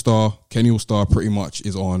Kenny Allstar. Kenny Allstar pretty much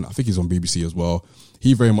is on, I think he's on BBC as well.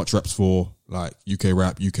 He very much reps for like UK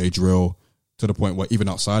rap, UK drill, to the point where even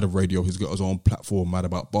outside of radio, he's got his own platform, Mad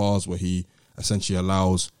About Bars, where he essentially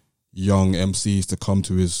allows young MCs to come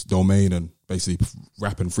to his domain and basically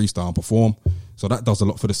rap and freestyle and perform. So that does a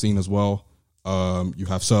lot for the scene as well. You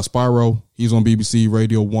have Sir Spyro. He's on BBC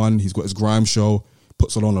Radio 1. He's got his grime show,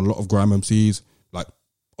 puts on a lot of grime MCs, like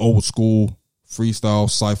old school freestyle,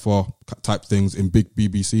 cypher type things in big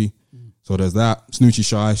BBC. So there's that. Snoochie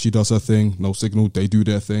Shy, she does her thing. No Signal, they do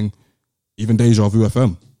their thing. Even Deja Vu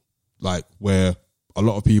FM, like where a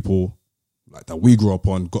lot of people like that we grew up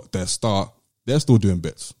on got their start, they're still doing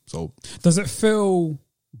bits. So does it feel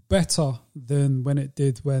better than when it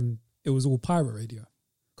did when it was all pirate radio?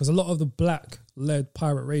 Because a lot of the black-led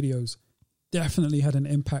pirate radios definitely had an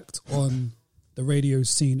impact on the radio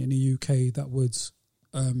scene in the UK that would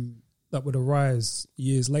arise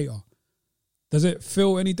years later. Does it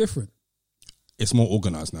feel any different? It's more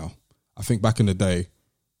organised now. I think back in the day,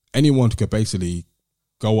 anyone could basically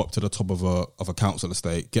go up to the top of a council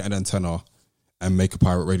estate, get an antenna, and make a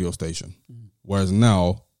pirate radio station. Whereas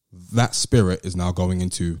now, that spirit is now going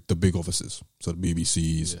into the big offices, so the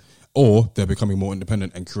BBCs, or they're becoming more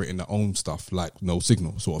independent and creating their own stuff, like No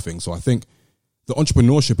Signal sort of thing. So I think the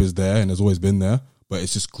entrepreneurship is there and has always been there, but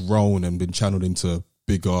it's just grown and been channeled into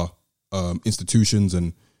bigger institutions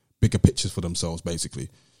and bigger pictures for themselves, basically.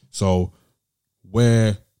 So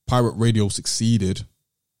where pirate radio succeeded,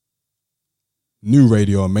 new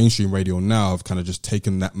radio and mainstream radio now have kind of just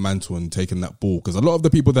taken that mantle and taken that ball, because a lot of the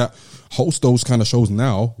people that host those kind of shows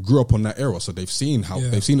now grew up on that era, so they've seen how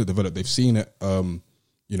they've seen it develop, they've seen it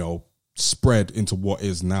spread into what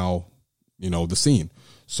is now the scene.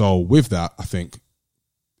 So with that, I think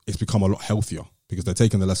it's become a lot healthier because they're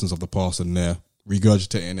taking the lessons of the past and they're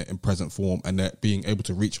regurgitating it in present form, and they're being able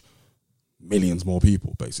to reach millions more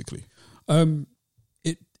people, basically.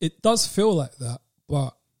 It does feel like that,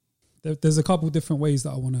 but there's a couple different ways that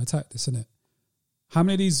I want to attack this, innit? How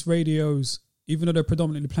many of these radios, even though they're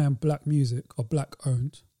predominantly playing black music, are black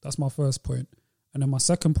owned? That's my first point. And then my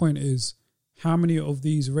second point is, how many of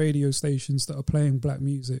these radio stations that are playing black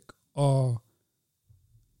music are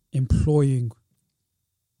employing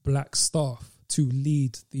black staff to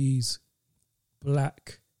lead these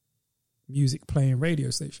black music playing radio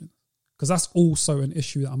stations? Because that's also an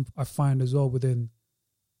issue that I find as well within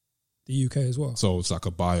the UK as well. So it's like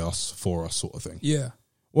a buy us for us sort of thing. Yeah.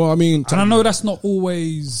 Well, I mean, and I know that's not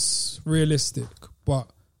always realistic, but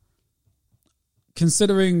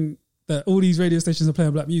considering that all these radio stations are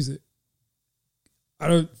playing black music, I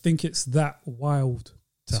don't think it's that wild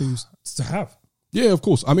to have. Yeah, of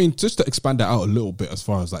course. I mean, just to expand that out a little bit as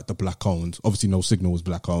far as like the black owned. Obviously, No Signal was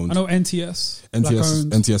black owned. I know NTS.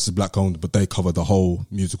 NTS is black owned, but they cover the whole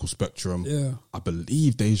musical spectrum. Yeah. I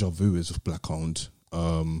believe Deja Vu is black owned.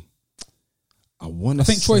 I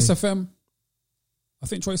think Choice FM.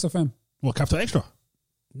 What, Capital Extra?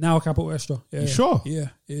 Now Capital Extra. Yeah. You sure?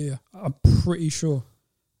 Yeah. I'm pretty sure.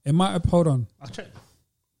 It might have. Hold on. I'll check.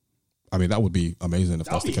 I mean, that would be amazing if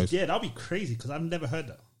that's the case. Yeah, that'd be crazy because I've never heard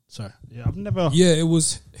that. So, yeah, I've never. Yeah, it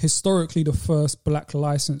was historically the first black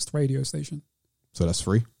licensed radio station. So that's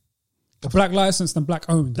free? Black licensed and black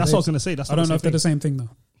owned. That's what I was going to say. I don't know if they're the same thing though.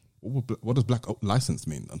 What does black license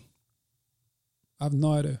mean then? I have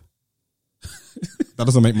no idea. That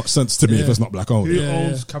doesn't make much sense to me if it's not black owned. Who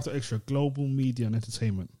owns Capital Extra? Global Media and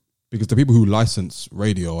Entertainment. Because the people who license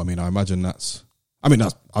radio, I mean, I imagine that's, I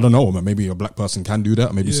don't know, maybe a black person can do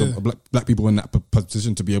that. Maybe some black people in that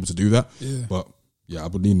position to be able to do that. Yeah. But yeah, I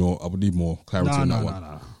would need more clarity on that one.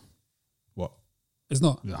 No. What? It's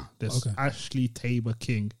not. Yeah, there's Ashley Tabor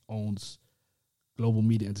King owns Global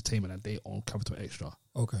Media Entertainment and they own Capital Extra.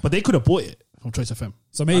 Okay. But they could have bought it from Choice FM.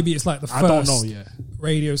 So maybe it's like the first I don't know,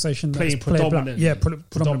 radio station playing that's predominant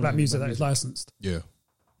predominant black music that is licensed. Yeah.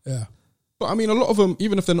 Yeah. But I mean, a lot of them,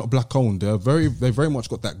 even if they're not black owned, they very much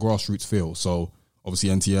got that grassroots feel. So obviously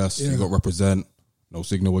NTS, you got Represent, No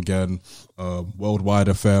Signal again, Worldwide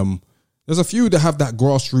FM. There's a few that have that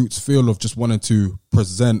grassroots feel of just wanting to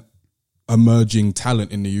present emerging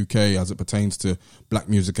talent in the UK as it pertains to black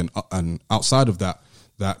music, and outside of that,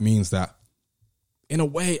 that means that in a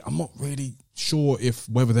way, I'm not really sure if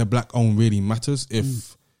whether they're black owned really matters.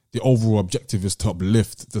 If the overall objective is to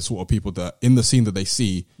uplift the sort of people that in the scene that they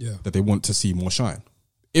see that they want to see more shine.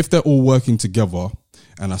 If they're all working together,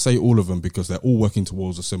 and I say all of them because they're all working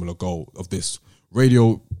towards a similar goal of this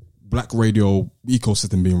black radio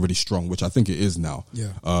ecosystem being really strong, which I think it is now.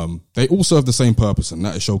 Yeah. They all serve the same purpose, and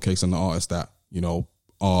that is showcasing the artists that,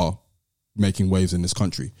 are making waves in this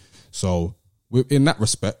country. So in that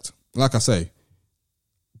respect, like I say,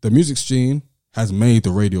 the music scene has made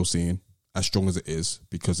the radio scene as strong as it is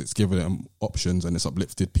because it's given them options and it's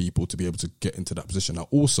uplifted people to be able to get into that position. Now,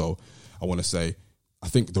 also, I want to say, I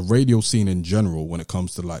think the radio scene in general, when it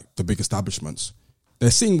comes to like the big establishments, they're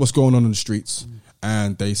seeing what's going on in the streets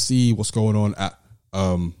and they see what's going on at,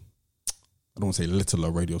 I don't want to say littler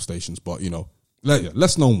radio stations, but,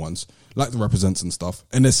 less known ones like the Represents and stuff.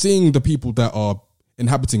 And they're seeing the people that are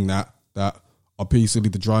inhabiting that are basically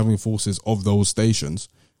the driving forces of those stations,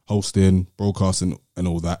 hosting, broadcasting and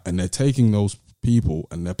all that. And they're taking those people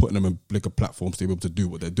and they're putting them in bigger platforms to be able to do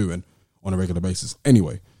what they're doing on a regular basis.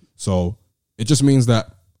 Anyway, so it just means that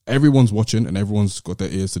everyone's watching and everyone's got their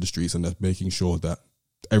ears to the streets and they're making sure that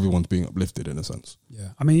everyone's being uplifted in a sense. Yeah.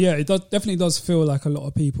 I mean, yeah, it definitely does feel like a lot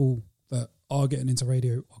of people that are getting into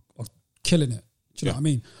radio are killing it. Do you know what I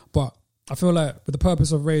mean? But I feel like with the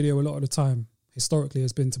purpose of radio a lot of the time historically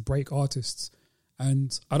has been to break artists.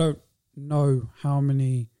 And I don't know how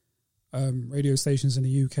many radio stations in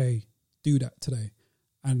the UK do that today.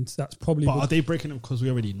 And that's probably... But are they breaking them because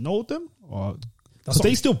we already know them? Or because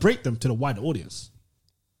they still break them to the wider audience.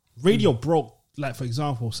 Radio broke, like for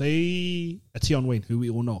example, say a Tion Wayne, who we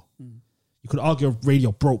all know. You could argue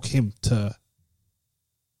radio broke him to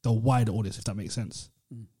the wider audience, if that makes sense.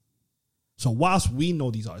 So whilst we know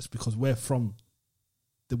these artists because we're from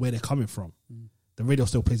where they're coming from, the radio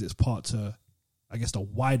still plays its part to, I guess, the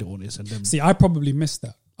wider audience. And then see, I probably missed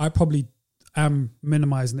that. I probably am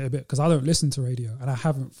minimizing it a bit because I don't listen to radio and I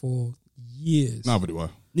haven't for years. Neither do I.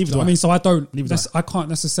 Neither do I. I mean, so I don't. I can't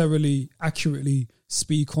necessarily accurately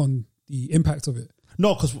speak on the impact of it.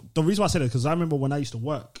 No, because the reason why I said it because I remember when I used to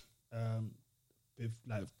work, with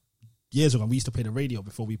like years ago, we used to play the radio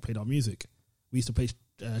before we played our music. We used to play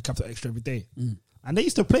Capital Extra every day, and they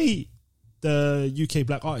used to play the UK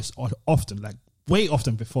black artists often, like way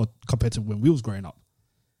often before compared to when we was growing up.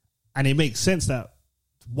 And it makes sense that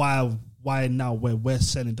why now we're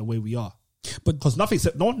selling the way we are, but because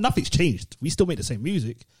nothing's changed. We still make the same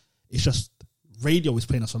music. It's just radio is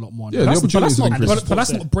playing us a lot more. Yeah, but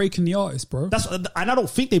that's not breaking the artist, bro. And I don't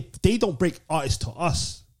think they don't break artists to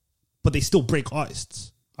us, but they still break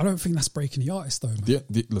artists. I don't think that's breaking the artist though, man.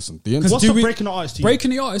 What's breaking the artist to you? Breaking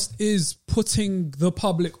the artist is putting the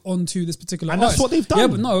public onto this particular and artist. That's what they've done.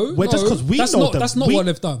 Yeah, but just because we know that's not what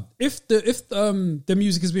they've done. If the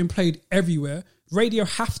music is being played everywhere, radio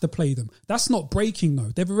have to play them. That's not breaking though.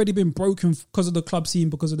 They've already been broken because of the club scene,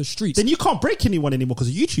 because of the streets. Then you can't break anyone anymore because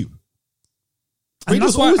of YouTube. And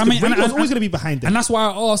radio's always going to be behind it. And that's why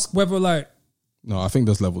I ask whether no, I think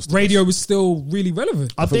there's levels to radio this. is still really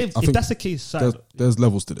relevant. If that's the case, there's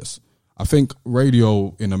levels to this. I think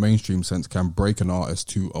radio in a mainstream sense can break an artist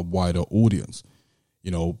to a wider audience.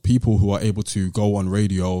 You know, people who are able to go on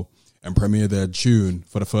radio and premiere their tune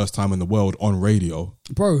for the first time in the world on radio.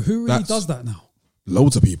 Bro, who really does that now?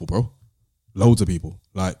 Loads of people, bro. Loads of people.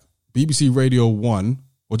 Like BBC Radio 1,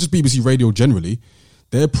 or just BBC Radio generally,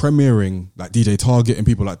 they're premiering, like DJ Target and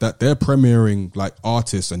people like that, they're premiering like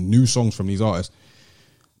artists and new songs from these artists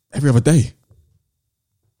every other day.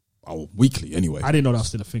 Oh, weekly anyway. I didn't know that was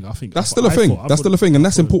still a thing. I think that's still a thing. That's still a thing, and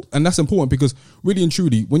that's important. And that's important because really and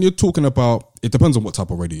truly, when you're talking about, it depends on what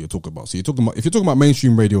type of radio you're talking about. So you're talking about, if you're talking about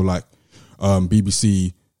mainstream radio like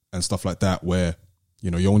BBC and stuff like that, where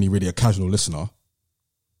you know you're only really a casual listener,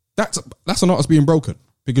 that's an artist being broken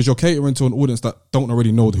because you're catering to an audience that don't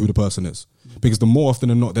already know who the person is. Because the more often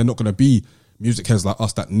than not, they're not going to be music heads like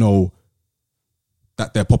us that know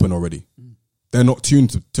that they're popping already. They're not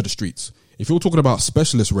tuned to the streets. If you're talking about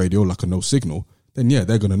specialist radio like a No Signal, then yeah,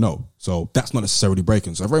 they're going to know. So that's not necessarily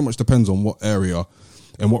breaking. So it very much depends on what area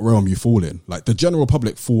and what realm you fall in. Like the general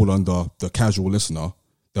public fall under the casual listener.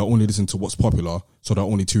 They'll only listen to what's popular, so they'll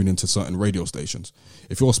only tune into certain radio stations.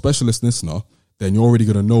 If you're a specialist listener, then you're already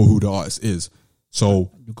going to know who the artist is. So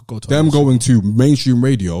them going to mainstream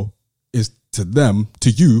radio is to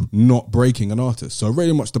you, not breaking an artist. So it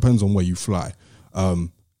very much depends on where you fly.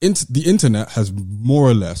 The internet has more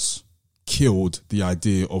or less killed the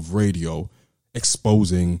idea of radio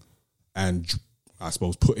exposing and, I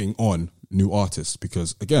suppose, putting on new artists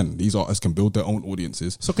because, again, these artists can build their own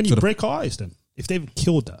audiences. So can you break artists then? If they've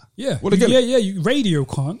killed that? Yeah. Well, again, radio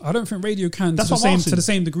can't. I don't think radio can to the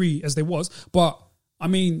same degree as they was. But, I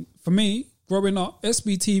mean, for me, growing up,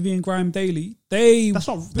 SBTV and Grime Daily, they broke.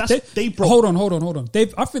 Hold on.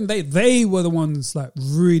 I think they were the ones like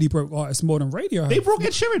really broke artists more than radio. They broke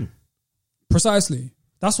Ed Sheeran. Precisely.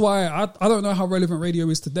 That's why I don't know how relevant radio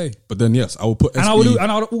is today. But then yes, I will put and I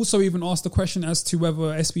would also even ask the question as to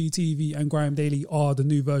whether SBTV and Grime Daily are the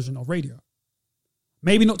new version of radio.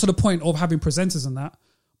 Maybe not to the point of having presenters and that,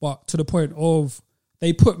 but to the point of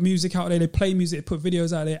they put music out there, they play music, they put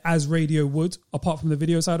videos out there as radio would, apart from the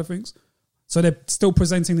video side of things. So they're still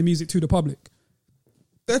presenting the music to the public.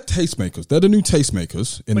 They're tastemakers. They're the new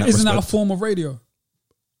tastemakers in that respect. Isn't that a form of radio?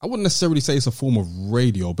 I wouldn't necessarily say it's a form of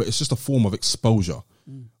radio, but it's just a form of exposure.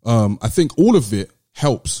 I think all of it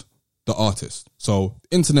helps the artist. So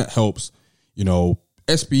internet helps, you know,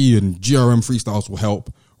 SBE and GRM freestyles will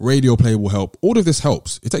help, radio play will help. All of this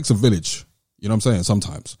helps. It takes a village, you know what I'm saying,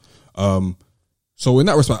 sometimes. So in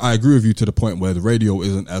that respect, I agree with you to the point where the radio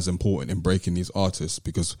isn't as important in breaking these artists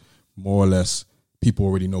because more or less people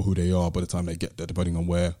already know who they are by the time they get there, depending on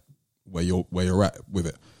where you're at with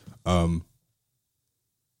it.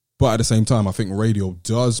 But at the same time, I think radio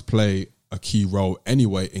does play a key role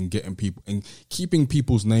anyway in getting people, in keeping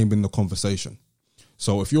people's name in the conversation.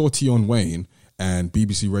 So if you're Tion Wayne and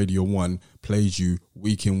BBC Radio 1 plays you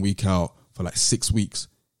week in, week out for like 6 weeks,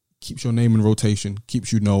 keeps your name in rotation,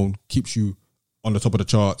 keeps you known, keeps you on the top of the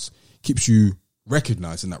charts, keeps you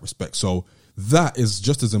recognized in that respect. So that is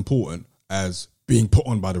just as important as being put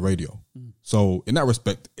on by the radio. So in that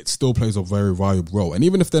respect, it still plays a very valuable role. And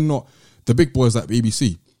even if they're not the big boys like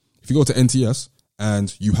BBC, if you go to NTS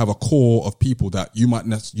and you have a core of people that you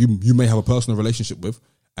may have a personal relationship with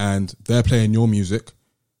and they're playing your music,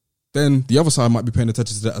 then the other side might be paying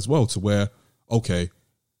attention to that as well, to where, okay,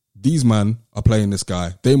 these men are playing this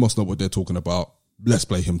guy. They must know what they're talking about. Let's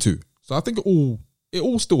play him too. So I think it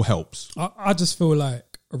all still helps. I just feel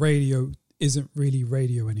like radio isn't really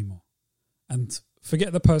radio anymore. And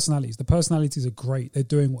forget the personalities. The personalities are great. They're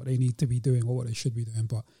doing what they need to be doing or what they should be doing.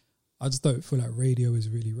 But I just don't feel like radio is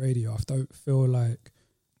really radio. I don't feel like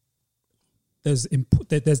there's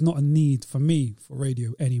not a need for me for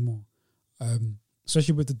radio anymore.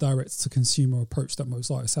 Especially with the direct to consumer approach that most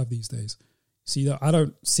artists have these days. See, that I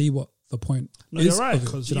don't see what the point is. No, you're right.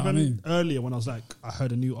 Because even earlier when I was like, I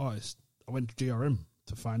heard a new artist, I went to GRM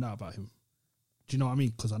to find out about him. Do you know what I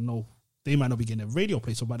mean? Because I know they might not be getting a radio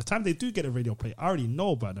play. So by the time they do get a radio play, I already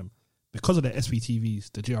know about them because of the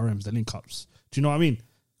SBTVs, the GRMs, the link ups. Do you know what I mean?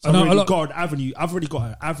 So I've already got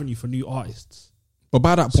an avenue for new artists. But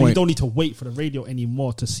by that point, so you don't need to wait for the radio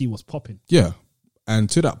anymore to see what's popping. Yeah. And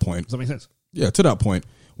to that point, does that make sense? Yeah, to that point,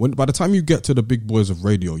 by the time you get to the big boys of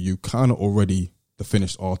radio, you kind of already the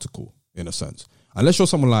finished article in a sense. Unless you're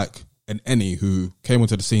someone like an Annie who came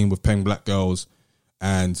onto the scene with Peng Black Girls,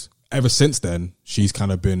 and ever since then, she's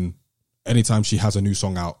kind of been, anytime she has a new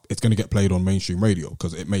song out, it's going to get played on mainstream radio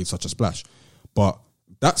because it made such a splash. But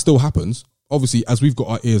that still happens. Obviously, as we've got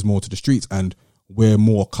our ears more to the streets and we're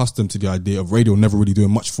more accustomed to the idea of radio never really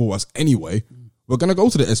doing much for us anyway, we're going to go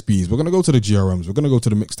to the SBs, we're going to go to the GRMs, we're going to go to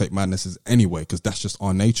the mixtape madnesses anyway because that's just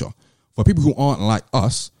our nature. for people who aren't like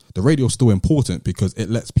us, the radio is still important because it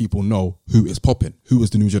lets people know who is popping, who is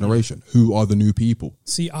the new generation, who are the new people.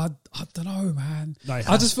 See, I don't know, man. No, it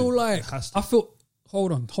I has just to. feel like It has to. I feel.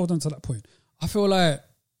 Hold on to that point. I feel like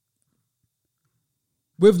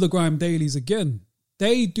with the Grime Dailies again,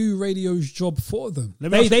 they do radio's job for them.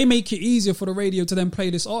 They make it easier for the radio to then play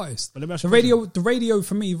this artist. But let me ask The you a radio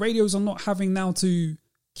for me, radios are not having now to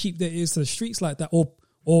keep their ears to the streets like that,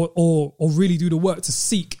 or really do the work to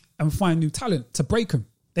seek and find new talent to break them.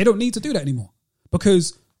 They don't need to do that anymore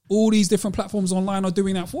because all these different platforms online are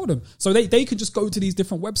doing that for them. So they can just go to these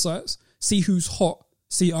different websites, see who's hot,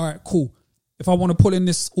 see, all right, cool. If I want to pull in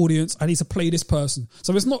this audience, I need to play this person.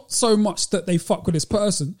 So it's not so much that they fuck with this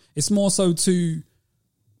person. It's more so to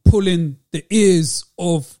pull in the ears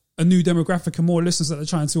of a new demographic and more listeners that they're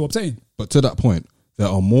trying to obtain. But to that point, there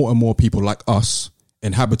are more and more people like us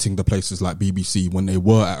inhabiting the places like BBC when they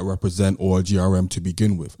were at a Represent or a GRM to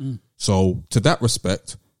begin with. So to that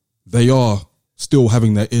respect, they are still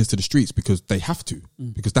having their ears to the streets because they have to,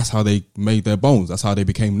 because that's how they made their bones. That's how they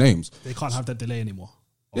became names. They can't have that delay anymore.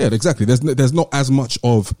 Yeah, exactly. There's not as much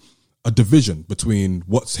of a division between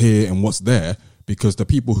what's here and what's there because the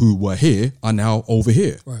people who were here are now over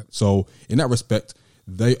here. Right. So in that respect,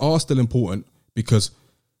 they are still important because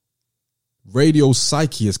radio's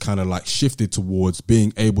psyche is kind of like shifted towards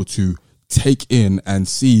being able to take in and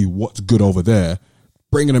see what's good over there,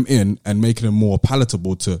 bringing them in and making them more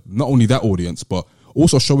palatable to not only that audience, but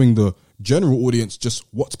also showing the general audience just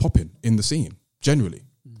what's popping in the scene generally.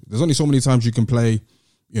 There's only so many times you can play,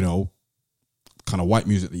 you know, kind of white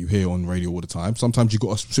music that you hear on radio all the time. Sometimes you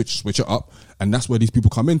got to switch it up, and that's where these people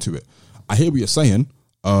come into it. I hear what you're saying,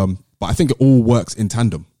 but I think it all works in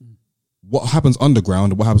tandem. What happens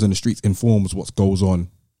underground and what happens in the streets informs what goes on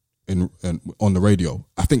on the radio.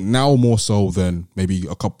 I think now more so than maybe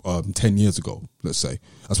a couple 10 years ago, let's say,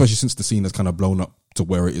 especially since the scene has kind of blown up to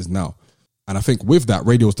where it is now. And I think with that,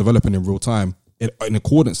 radio is developing in real time in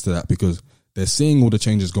accordance to that because they're seeing all the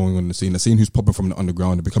changes going on in the scene. They're seeing who's popping from the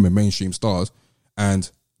underground and becoming mainstream stars. And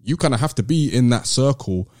you kind of have to be in that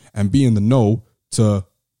circle and be in the know to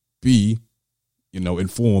be, you know,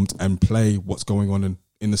 informed and play what's going on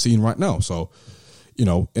in the scene right now. So, you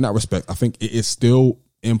know, in that respect, I think it is still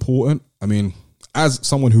important. I mean, as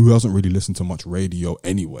someone who hasn't really listened to much radio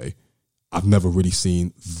anyway, I've never really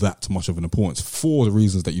seen that much of an importance for the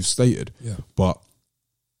reasons that you've stated. Yeah. But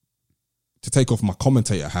to take off my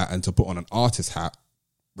commentator hat and to put on an artist hat,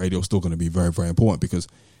 radio is still going to be very, very important because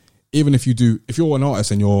even if you're an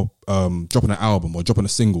artist and you're dropping an album or dropping a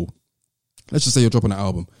single, let's just say you're dropping an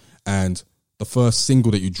album and the first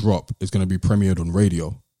single that you drop is going to be premiered on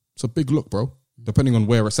radio. It's a big look, bro, depending on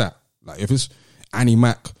where it's at. Like if it's Annie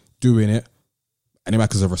Mac doing it, Annie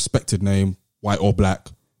Mac is a respected name, white or black,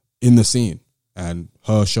 in the scene, and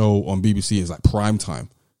her show on BBC is like prime time.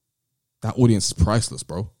 That audience is priceless,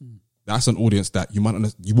 bro. That's an audience that you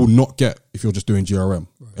will not get if you're just doing GRM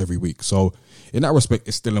every week. So in that respect,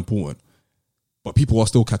 it's still important. But people are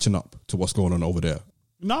still catching up to what's going on over there.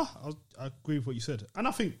 No, I agree with what you said. And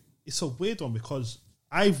I think it's a weird one because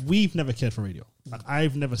we've never cared for radio. Like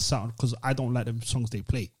I've never sat on because I don't like the songs they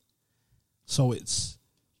play. So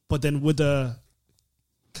but then with the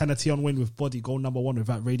kind of Tion Wayne with Body go number one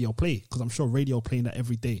without radio play, because I'm sure radio playing that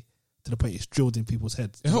every day to the point it's drilled in people's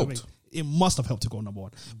heads. It helped. I mean? It must have helped to go number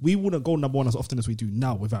one. We wouldn't go number one as often as we do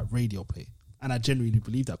now without radio play. And I genuinely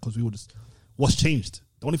believe that because what's changed?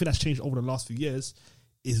 The only thing that's changed over the last few years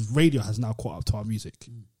is radio has now caught up to our music.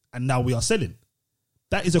 And now we are selling.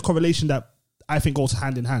 That is a correlation that I think goes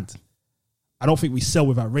hand in hand. I don't think we sell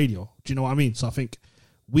without radio. Do you know what I mean? So I think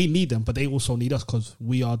we need them, but they also need us because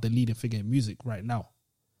we are the leading figure in music right now.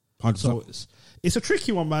 100%. So it's a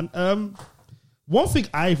tricky one, man. One thing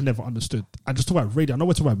I've never understood, I just talk about radio, I know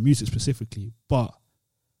we're talking about music specifically, but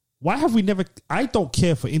why have we never, I don't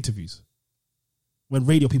care for interviews when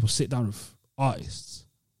radio people sit down with artists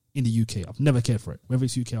in the UK. I've never cared for it, whether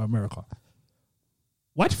it's UK or America.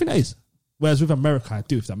 Why do you think that is? Whereas with America, I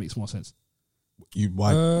do, if that makes more sense.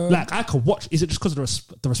 Like I could watch, is it just because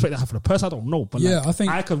of the respect I have for the person? I don't know, but yeah, like, I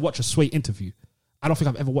think I could watch a Sway interview. I don't think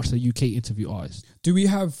I've ever watched a UK interview artist. Do we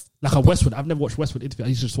have like a Westwood? I've never watched Westwood interview. I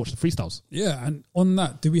used to just watch the freestyles. Yeah, and on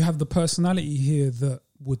that, do we have the personality here that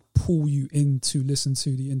would pull you in to listen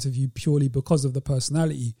to the interview purely because of the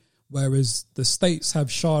personality? Whereas the States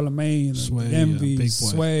have Charlemagne, Sway, Envy, Big Boy.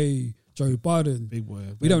 Sway, Joe Budden. Big Boy.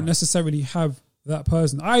 We don't necessarily have that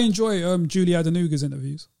person. I enjoy Julie Adenuga's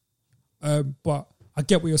interviews, but I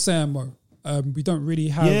get what you're saying, bro. we don't really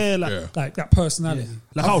have like that personality.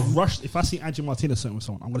 Like I'll rush if I see Angie Martinez sitting with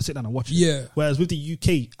someone, I'm gonna sit down and watch it. Yeah. Whereas with the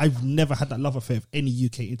UK, I've never had that love affair with any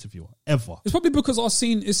UK interviewer ever. It's probably because our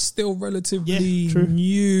scene is still relatively true.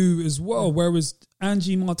 new as well. Whereas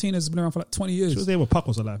Angie Martinez has been around for like 20 years. She was there when Pac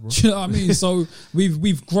was alive, bro. Do you know what I mean? So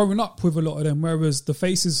we've grown up with a lot of them, whereas the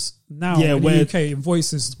faces now in the UK and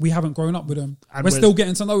voices, we haven't grown up with them. And we're still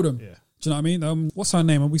getting to know them. Yeah. Do you know what I mean? What's her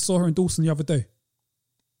name? And we saw her in Dawson the other day.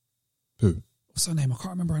 Who? What's her name? I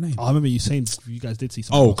can't remember her name. I remember you saying you guys did see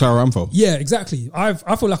something. Oh, Clara Amfo. Yeah, exactly. I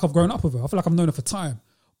feel like I've grown up with her. I feel like I've known her for time.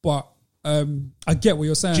 But I get what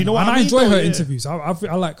you're saying. Do you know what and I mean, enjoy though? her Yeah. interviews. I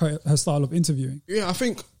like her style of interviewing. Yeah, I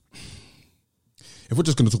think if we're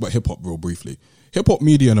just going to talk about hip hop real briefly, hip hop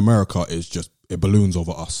media in America is just, it balloons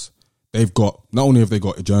over us. They've got, not only have they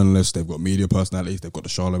got journalists, they've got media personalities, they've got the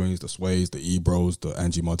Charlemagnes, the Sways, the Ebros, the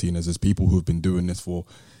Angie Martinez's, people who've been doing this for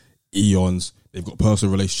eons. They've got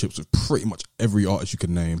personal relationships with pretty much every artist you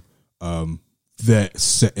can name. They're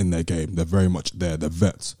set in their game. They're very much there. They're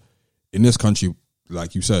vets. In this country,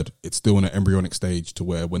 like you said, it's still in an embryonic stage to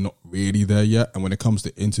where we're not really there yet. And when it comes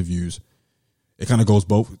to interviews, it kind of goes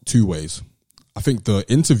two ways. I think the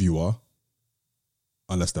interviewer,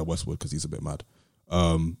 unless they're Westwood because he's a bit mad,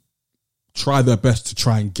 try their best to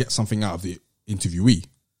try and get something out of the interviewee.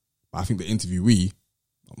 I think the interviewee,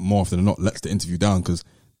 more often than not, lets the interview down because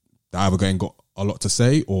they either ain't got a lot to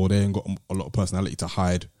say or they ain't got a lot of personality to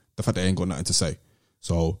hide the fact they ain't got nothing to say.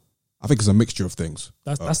 So I think it's a mixture of things.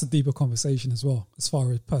 That's a deeper conversation as well, as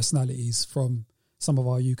far as personalities from some of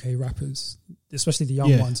our UK rappers, especially the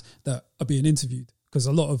young ones that are being interviewed. Because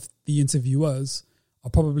a lot of the interviewers are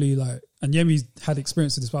probably like, and Yemi's had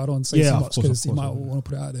experience with this, but I don't want to say too much because he might want to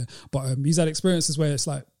put it out there. But he's had experiences where it's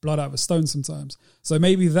like blood out of a stone sometimes. So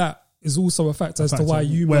maybe that is also a factor as to why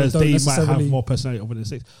you whereas don't they necessarily might have more personality over the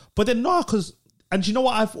States. But then no, because, and you know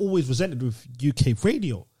what I've always resented with UK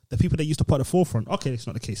radio? The people that used to put at the forefront. Okay, it's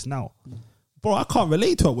not the case now. Bro, I can't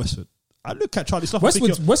relate to it, Westwood. I look at Charlie Slough.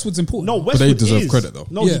 Westwood's important. No, Westwood but they deserve credit though.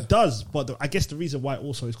 No, he does. But I guess the reason why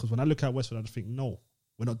also is because when I look at Westwood, I just think, no,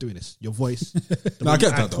 we're not doing this. Your voice. No, I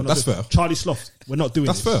get that though. That's fair. Charlie Slough, we're not doing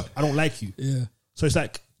this. That's fair. I don't like you. Yeah. So it's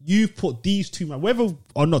like you've put these two men, whether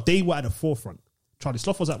or not they were at the forefront. Charlie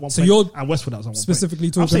Slough was at one So point, you're and Westwood was at one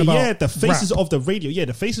specifically point. talking about yeah, the faces rap. of the radio. Yeah,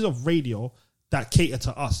 the faces of radio that cater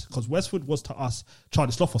to us, because Westwood was to us,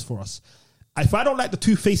 Charlie Slough was for us. If I don't like the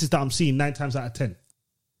two faces that I'm seeing 9 times out of 10,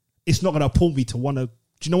 it's not going to pull me to want to. Do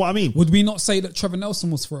you know what I mean? Would we not say that Trevor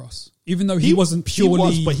Nelson was for us, even though he wasn't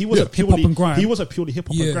purely he was a hip purely hop and grime? He was a purely hip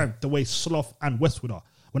hop and grime. The way Slough and Westwood are.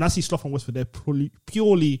 When I see Slough and Westwood, they're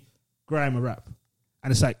purely grime and rap,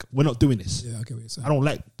 and it's like we're not doing this. Yeah, I get what you're saying. I don't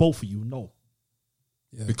like both of you. No.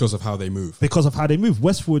 Yeah. Because of how they move. Because of how they move.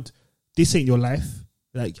 Westwood, this ain't your life.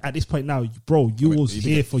 Like at this point now, bro, you was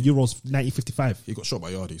here for Euros 1955. He got shot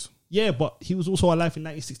by Yardies. Yeah, but he was also alive in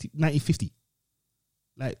 1950.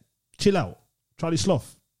 Like, chill out. Charlie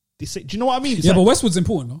Slough. Do you know what I mean? It's Yeah, like, but Westwood's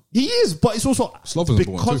important, though. he is, but it's also Slough is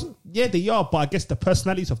important too. Yeah, they are, but I guess the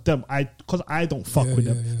personalities of them, because I don't fuck Yeah, with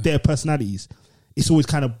yeah, them, yeah. their personalities. It's always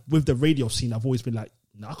kind of with the radio scene. I've always been like,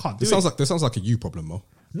 no, I can't do it. This sounds like a you problem, Mo.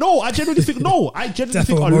 No, I genuinely think I genuinely think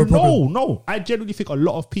Definitely more problem. I genuinely think a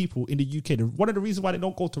lot of people in the UK, one of the reasons why they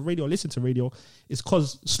don't go to radio or listen to radio is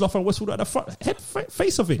because Slough and Westwood are the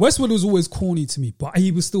face of it. Westwood was always corny to me, but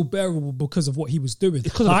he was still bearable because of what he was doing.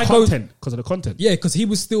 Because of the content. Because of the content. Yeah, because he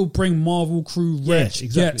would still bring Marvel Crew, Reg,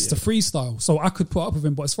 exactly, Gets to freestyle. So I could put up with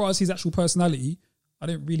him. But as far as his actual personality, I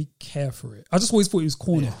didn't really care for it. I just always thought he was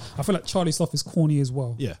corny. Yeah. I feel like Charlie Slough is corny as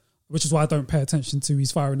well. Yeah. Which is why I don't pay attention to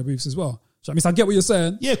his fire in the booths as well. So I mean, I get what you're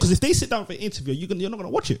saying. Yeah, because if they sit down for an interview, you're not going to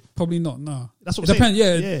watch it. Probably not, no. That's what it I'm depends,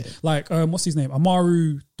 saying. yeah. Like, what's his name?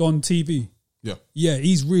 Amaru Don TV. Yeah. Yeah,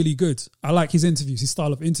 he's really good. I like his interviews, his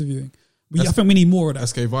style of interviewing. I think we need more of that.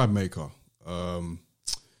 SK Vibe Maker.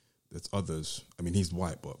 There's others. I mean, he's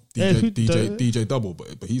white, but Yeah, DJ Double,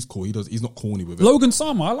 but he's cool. He's not corny with it. Logan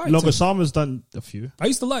Sama, I like him. Logan Sama's done a few. I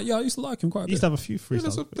used to like him quite a He used bit. to have a few Yeah,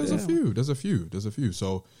 freestyles. there's a few.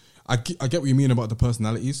 So I get what you mean about the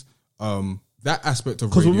personalities. That aspect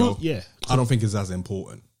of radio, I don't think is as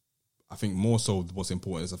important. I think more so what's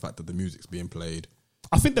important is the fact that the music's being played.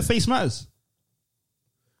 I think the face matters.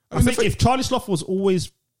 I think if Charlie Slough was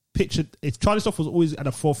always at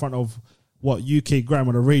the forefront of what UK grime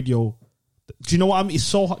on the radio, do you know what I mean? It's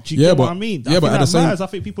so hot. Do you get what I mean? Yeah, but at the same I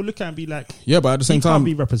think people look at it and be like, yeah, but at the same he time, can't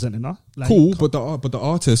be representing her. Like, cool, but the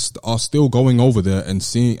artists are still going over there and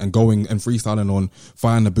seeing and going and freestyling on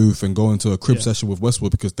Fire the Booth and going to a crib session with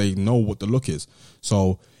Westwood because they know what the look is.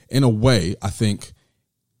 So in a way, I think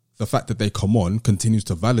the fact that they come on continues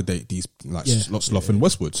to validate these Slough and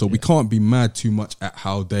Westwood. So we can't be mad too much at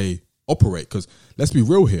how they operate. Because let's be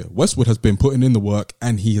real here, Westwood has been putting in the work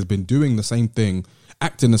and he has been doing the same thing,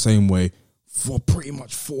 acting the same way for pretty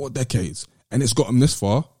much 4 decades. And it's got him this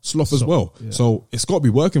far, Sloth as well. Yeah. So it's got to be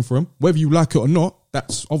working for him. Whether you like it or not,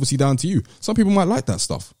 that's obviously down to you. Some people might like that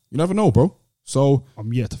stuff. You never know, bro. So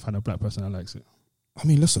I'm yet to find a black person that likes it. I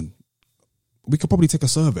mean, listen, we could probably take a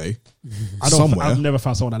survey somewhere. I've never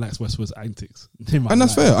found someone that likes Westwood's antics. And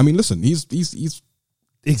that's fair. I mean, listen, he's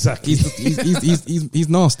exactly. He's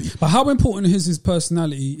nasty. But how important is his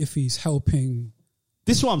personality if he's helping?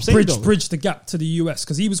 This is what I'm saying. Bridge the gap to the US,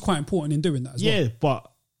 because he was quite important in doing that as well. Yeah,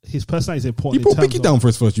 but his personality is important. He brought Biggie down for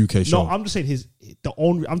his first UK show. No, I'm just saying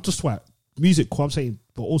I'm just what music. Cool, I'm saying,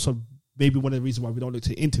 but also maybe one of the reasons why we don't look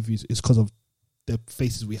to interviews is because of the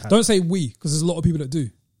faces we have. Don't say we, because there's a lot of people that do.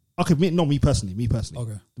 Okay, me personally.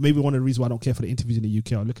 Okay. Maybe one of the reasons why I don't care for the interviews in the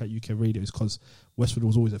UK or look at UK radio is because Westwood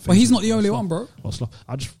was always a face. But he's not the only one, bro.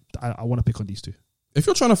 I want to pick on these two. If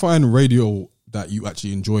you're trying to find radio that you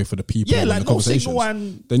actually enjoy for the people, yeah, like the no conversations, signal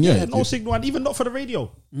and then no signal and even not for the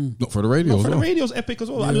radio. Not for the radio. Not for the radio's epic as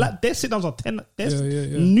well. Yeah. And like their sit downs are 10. Yeah.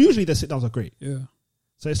 Usually their sit downs are great. Yeah.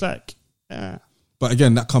 So it's like, but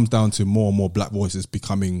again, that comes down to more and more black voices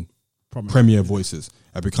becoming premier voices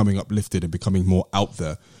and becoming uplifted and becoming more out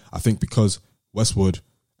there. I think because Westwood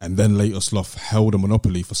and then later Sloth held a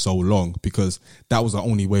monopoly for so long, because that was the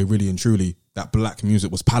only way, really and truly, that black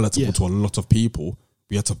music was palatable to a lot of people.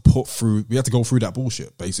 We had to go through that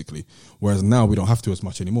bullshit, basically. Whereas now we don't have to as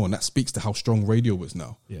much anymore. And that speaks to how strong radio is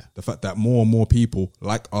now. Yeah. The fact that more and more people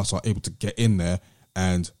like us are able to get in there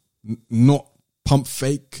and not pump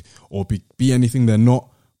fake or be anything they're not,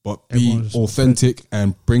 but be authentic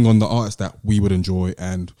and bring on the artists that we would enjoy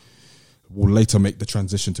and will later make the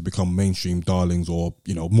transition to become mainstream darlings or,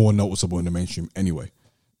 more noticeable in the mainstream anyway.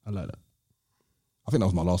 I like that. I think that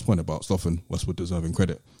was my last point about Sloth and Westwood deserving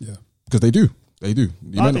credit. Yeah. Because they do. They do.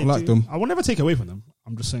 You may not like them. I will never take away from them.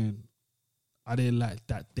 I'm just saying I didn't like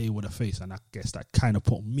that they were the face, and I guess that kind of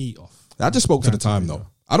put me off. I just spoke to the time, though.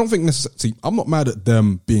 I don't think necessarily... I'm not mad at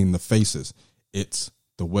them being the faces. It's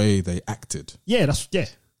the way they acted. Yeah,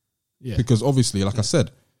 Yeah. Because obviously, like I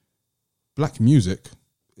said, black music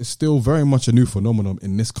is still very much a new phenomenon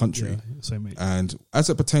in this country. Yeah, same mate. And as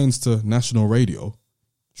it pertains to national radio,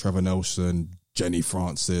 Trevor Nelson, Jenny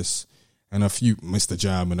Francis, and a few Mr.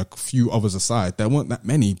 Jam and a few others aside, there weren't that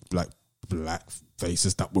many black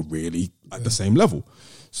faces that were really at the same level.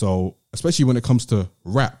 So, especially when it comes to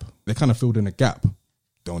rap, they kind of filled in a gap.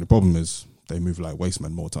 The only problem is they move like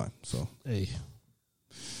wastemen more time. So, hey.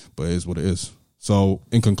 But it is what it is. So,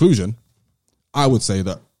 in conclusion, I would say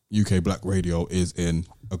that UK black radio is in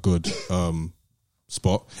a good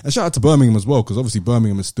spot. And shout out to Birmingham as well, because obviously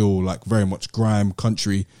Birmingham is still like very much grime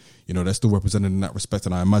country. They're still represented in that respect,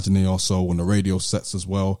 and I imagine they also on the radio sets as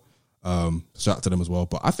well. Shout out to them as well.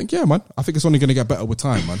 But I think, yeah, man, I think it's only going to get better with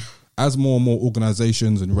time, man. As more and more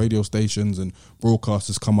organizations and radio stations and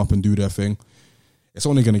broadcasters come up and do their thing, it's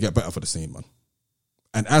only going to get better for the scene, man.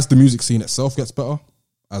 And as the music scene itself gets better,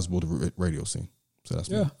 as will the radio scene. So that's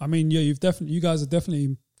me. I mean, yeah, you guys have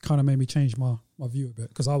definitely kind of made me change my view a bit,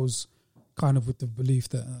 because I was kind of with the belief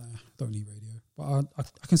that I don't need radio. But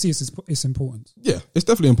I can see its importance. Yeah, it's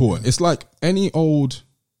definitely important. It's like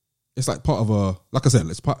it's like part of like I said,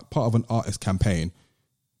 it's part of an artist campaign.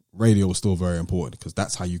 Radio is still very important, because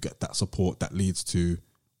that's how you get that support that leads to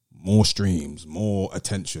more streams, more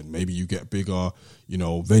attention. Maybe you get bigger,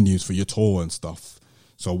 venues for your tour and stuff.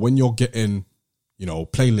 So when you're getting,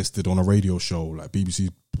 playlisted on a radio show like BBC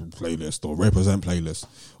playlist or Represent playlist,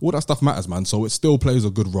 all that stuff matters, man. So it still plays a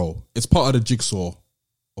good role. It's part of the jigsaw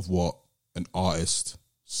of what an artist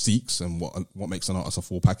seeks and what makes an artist a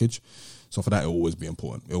full package. So for that, it'll always be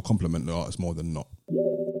important. It'll complement the artist more than not.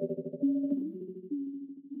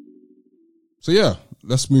 So yeah,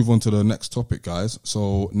 let's move on to the next topic, guys.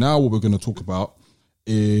 So now what we're going to talk about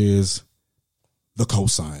is the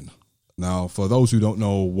cosign. Now, for those who don't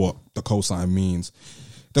know what the cosign means,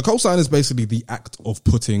 the cosign is basically the act of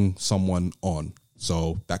putting someone on.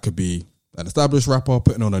 So that could be an established rapper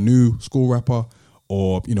putting on a new school rapper,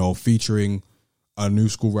 or, featuring a new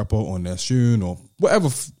school rapper on their tune, or whatever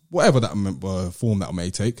that form that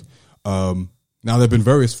may take. Now, there have been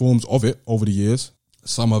various forms of it over the years.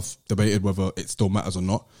 Some have debated whether it still matters or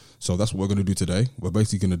not. So that's what we're going to do today. We're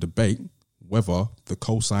basically going to debate whether the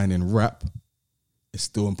cosign in rap is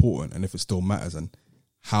still important, and if it still matters, and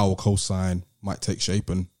how a cosign might take shape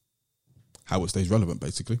and how it stays relevant,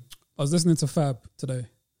 basically. I was listening to Fab today.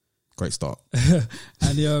 Great start.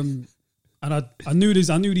 And I knew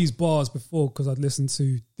these bars before, because I'd listened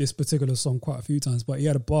to this particular song quite a few times. But he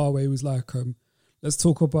had a bar where he was like, let's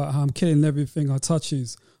talk about how I'm killing everything I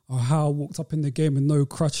touches, or how I walked up in the game with no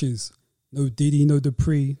crutches. No Diddy, no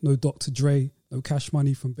Dupree, no Dr. Dre, no Cash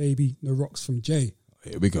Money from Baby, no Rocks from Jay.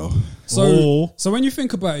 Here we go. So when you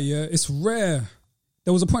think about it, yeah, it's rare.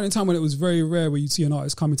 There was a point in time when it was very rare where you'd see an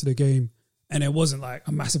artist come into the game and it wasn't like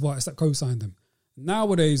a massive artist that co-signed them.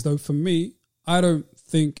 Nowadays, though, for me, I don't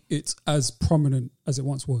think it's as prominent as it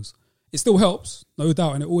once was. It still helps, no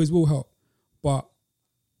doubt, and it always will help. But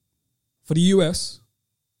for the US,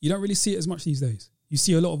 you don't really see it as much these days. You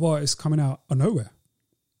see a lot of artists coming out of nowhere.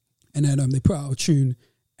 And then they put out a tune,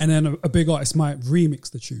 and then a big artist might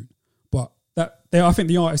remix the tune. But I think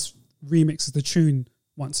the artist remixes the tune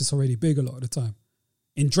once it's already big a lot of the time.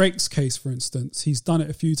 In Drake's case, for instance, he's done it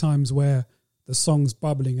a few times where the song's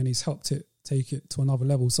bubbling and he's helped it take it to another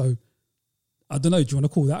level. So, I don't know, do you want to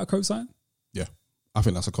call that a cosign? Yeah, I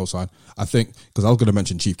think that's a cosign. I think, because I was going to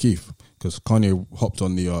mention Chief Keef, because Kanye hopped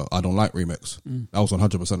on the I Don't Like remix. That was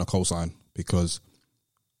 100% a cosign, because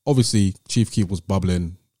obviously Chief Keef was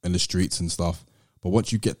bubbling in the streets and stuff. But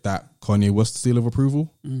once you get that Kanye West seal of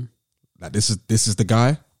approval, like this is the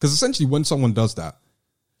guy. Because essentially when someone does that,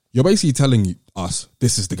 you're basically telling us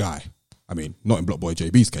this is the guy. I mean, not in Block Boy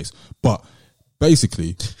JB's case, but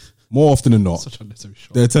basically, more often than not, Such unnecessary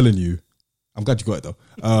shot. they're telling you, I'm glad you got it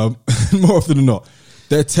though. More often than not,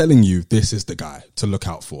 they're telling you this is the guy to look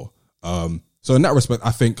out for. So in that respect,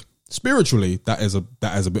 I think spiritually that is a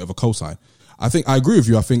bit of a cosign. I think I agree with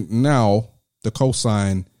you. I think now the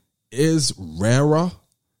cosign is rarer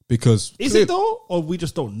because Is it though, or we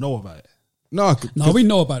just don't know about it? No, we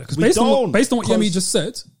know about it. Because We based don't, on what Yemi 'cause- just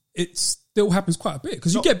said, it still happens quite a bit.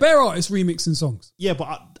 Because you get bare artists remixing songs. Yeah,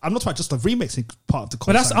 but I'm not talking just the remixing part of the.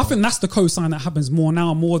 But I cosign, think that's the cosign that happens more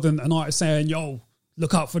now, more than an artist saying, yo,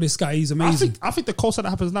 look out for this guy, he's amazing. I think the cosign that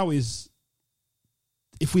happens now is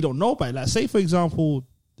if we don't know about it. Like, say for example,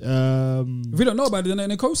 If we don't know about it, then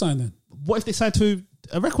they cosign then. what if they sign to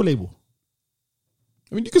a record label?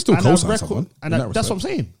 I mean, you can still And cosign someone. and in that that's what I'm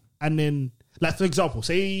respect. saying. And then, like for example,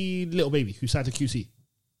 say Little Baby who signed to QC,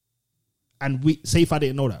 and we say if I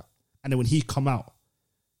didn't know that, and then when he come out,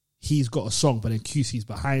 he's got a song, but then QC's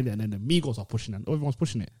behind it, and then the Migos are pushing it, and everyone's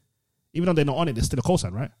pushing it, even though they're not on it, they're still a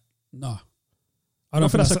cosign, right? No. I don't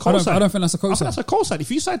think that's a cosign. I don't think that's a I think cosign. that's a cosign.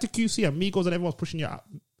 If you sign to QC and Migos and everyone's pushing your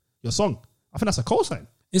song, I think that's a cosign.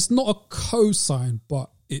 It's not a cosign, but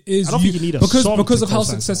it is. I don't think you need a because song because to of how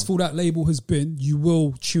co-sign successful that label has been. You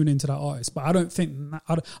will tune into that artist, but I don't think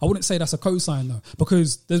I wouldn't say that's a cosign though,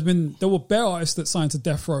 because there were bare artists that signed to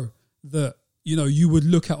Death Row that you would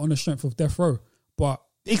look at on the strength of Death Row, but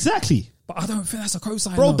Exactly, I don't think that's a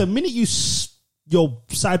cosign, bro. though. The minute you're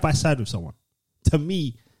side by side with someone, to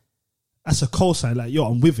me, that's a cosign. Like, yo,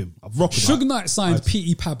 I'm with him. I've rocked with Suge him. Knight signed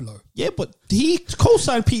P.E. Pablo. Yeah, but he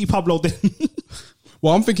co-signed P.E. Pablo then.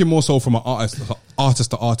 Well, I'm thinking more so from an artist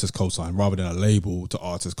to artist cosign rather than a label to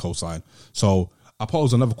artist cosign. So I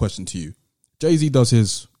pose another question to you. Jay-Z does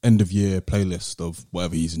his end of year playlist of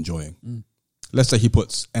whatever he's enjoying. Let's say he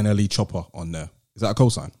puts NLE Chopper on there. Is that a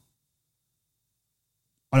cosign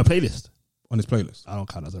On a playlist. on his playlist? I don't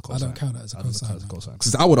count as a cosign. I don't count it as a I don't cosign, count as a no. cosign.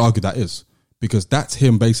 Because I would argue that is, because that's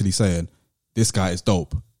him basically saying this guy is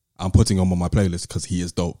dope. I'm putting him on my playlist because he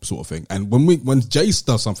is dope, sort of thing. And when Jace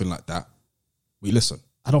does something like that, we listen.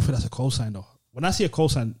 I don't think that's a cosign though. When I see a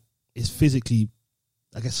cosign, it's physically,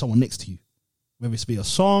 I guess, someone next to you. Whether it's be a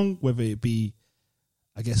song, whether it be,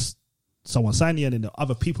 I guess, someone signing you, and then the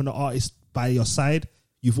other people in the artist by your side,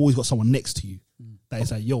 you've always got someone next to you that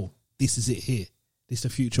is like, yo, this is it here. This is the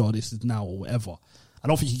future, or this is now, or whatever. I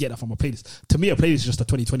don't think you get that from a playlist. To me, a playlist is just a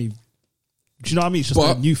 2020. Do you know what I mean? It's just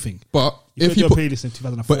But- a new thing. But You if could he do a put, playlist in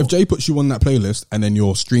 2004. but if Jay puts you on that playlist and then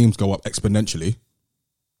your streams go up exponentially,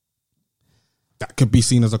 that could be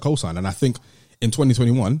seen as a cosign. And I think in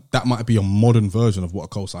 2021, that might be a modern version of what a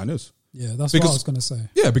cosign is. Yeah, that's what Because- I was going to say.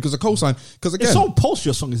 Yeah, because a cosign, because if again, someone posts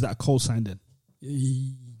your song, is that a cosign then?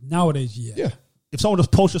 Nowadays, yeah. yeah, If someone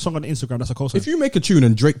just posts your song on Instagram, that's a cosign. if you make a tune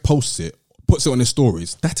and Drake posts it, puts it on his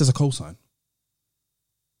stories, that is a cosign.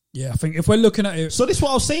 Yeah, I think if we're looking at it, So this is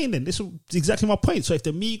what I was saying then. This is exactly my point. So if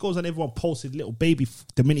the Migos and everyone posted Little Baby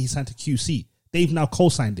the minute he signed to QC, they've now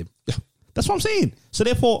co-signed him. Yeah. That's what I'm saying. So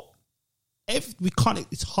therefore, if we can't,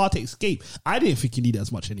 it's hard to escape. I didn't think you need it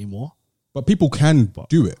as much anymore. But people can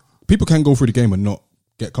do it. People can go through the game and not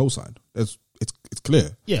get co-signed. It's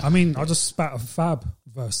clear. Yeah. I mean, I'll just spat a Fab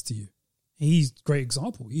verse to you. He's a great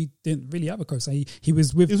example. He didn't really have a cosign. He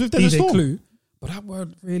was with, He was with Dennis DJ Storm. Clue, but that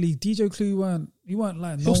weren't really DJ Clue. He weren't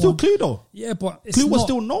like he no was still one. Clue though. Yeah, but it's Clue was not-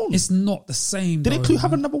 still known. It's not the same. Didn't though, Clue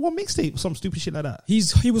have a man. number one mixtape or some stupid shit like that? He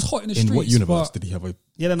was hot in the In streets. what universe but did he have a?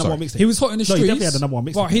 Yeah, the number Sorry. one mixtape. He was hot in the No, streets. he definitely had the number one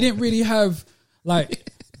mixtape. But he didn't really have like.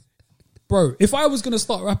 Bro, if I was gonna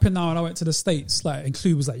start rapping now and I went to the States, like, and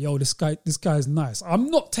Clue was like, "Yo, this guy's nice," I'm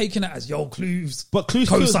not taking it as, "Yo, Clue's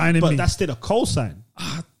co-signing but me." that's still a co-sign.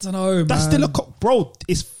 I don't know, man. That's still a bro.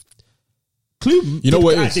 It's Clue. You know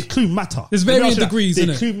what it is? Did Clue matter? There's Let me varying ask you that. degrees, Did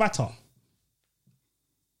innit? Clue matter?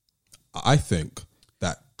 I think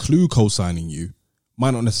that Clue co-signing you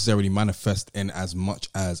might not necessarily manifest in as much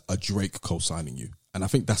as a Drake co-signing you. And I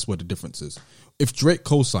think that's where the difference is. If Drake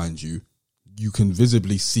co-signs you, you can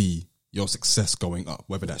visibly see your success going up,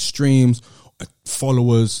 whether that's streams,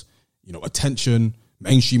 followers, attention,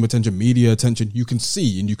 mainstream attention, media attention. You can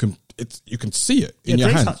see and you can see it in your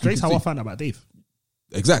hands. Drake's how I found out about Dave.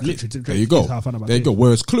 Exactly. Literally, There you go. how I found out about There you Dave. go.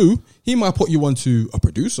 Whereas Clue, he might put you onto a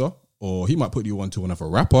producer, or he might put you onto another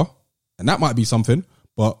rapper, and that might be something,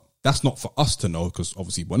 but that's not for us to know, because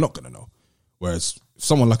obviously we're not going to know. Whereas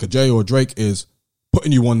someone like a Jay or Drake is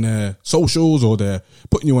putting you on their socials, or they're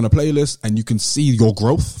putting you on a playlist, and you can see your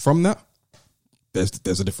growth from that.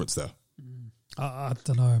 There's a difference there. I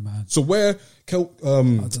don't know, man. So where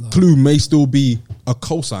Clue may still be a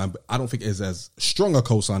cosign, but I don't think it's as strong a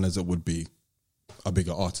cosign as it would be a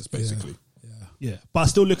bigger artist, basically. Yeah, but I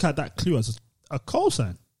still look at that Clue as a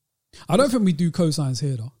co-sign. I don't think we do cosigns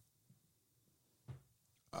here, though.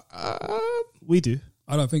 We do.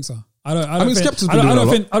 I don't think so. I mean, Skepta's been doing a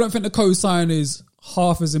lot. I don't think the cosign is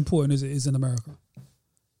half as important as it is in America.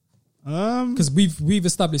 Because we've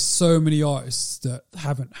established so many artists that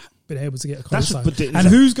haven't been able to get a cosign. And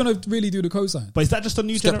who's going to really do the cosign? But is that just a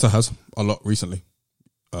new Skepta generation? has a lot recently.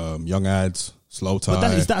 Young Ads, Slow Tie.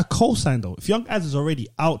 But is that a cosign though? If Young Ads is already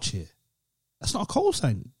out here, that's not a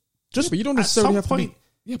cosign. Just but you don't necessarily have to be.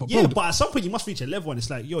 Yeah, but bro, but at some point you must reach a level and it's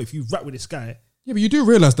like, yo, if you rap with this guy. Yeah, but you do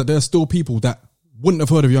realize that there's still people that wouldn't have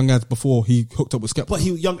heard of Young Ads before he hooked up with Skepta. But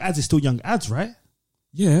Young Ads is still Young Ads, right?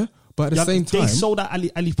 Yeah, but at the same time, they sold out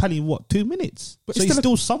Ali Pali in what, 2 minutes? But so he's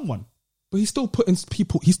still someone. But he's still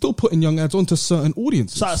putting Young Ads onto certain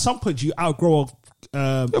audiences. So at some point do you outgrow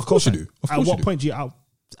of course you do. At what point do you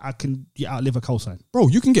outlive a cosign? Bro,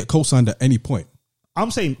 you can get cosigned at any point.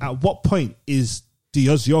 I'm saying, at what point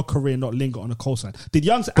does your career not linger on a cosign? Did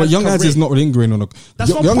Young Ads is not lingering on a. That's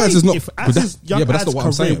Young Ads is not. If Young Ads'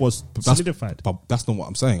 career was solidified. But that's not what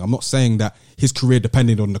I'm saying. I'm not saying that his career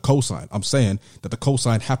depended on the cosign. I'm saying that the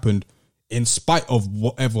cosign happened in spite of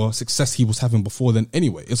whatever success he was having before then.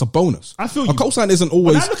 Anyway, it's a bonus. I feel a cosign isn't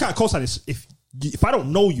always. When I look at a cosign, is if I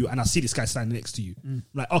don't know you and I see this guy standing next to you, I'm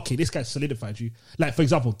like, okay, this guy solidified you. Like, for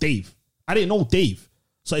example, Dave. I didn't know Dave.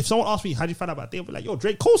 So if someone asked me, how do you find out about Dave? I'll be like, yo,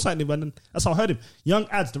 Drake co-signed him, and that's how I heard him. Young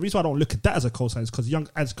Ads, the reason why I don't look at that as a co-sign is because Young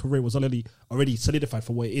Ads' career was already solidified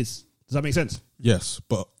for what it is. Does that make sense? Yes,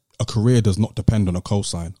 but a career does not depend on a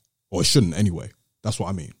cosign, or it shouldn't anyway. That's what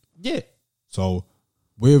I mean. Yeah. So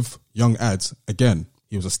with Young Ads, again,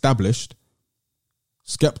 he was established.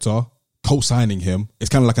 Skepta co-signing him is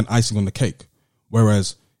kind of like an icing on the cake.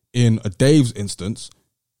 Whereas in a Dave's instance,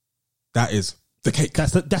 that is the cake.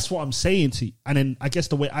 That's what I'm saying to you. And then I guess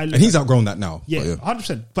the way I look, and he's outgrown that now. Yeah,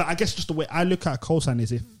 100%. But I guess just the way I look at a cosign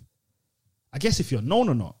is if you're known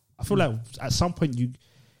or not. I feel like at some point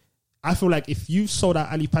if you sold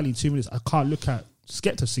out Ali Pali in 2 minutes, I can't look at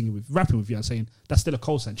Skepta rapping with you and saying that's still a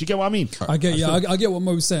cosign. Do you get what I mean? I get what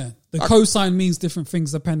Mo's saying. The cosign means different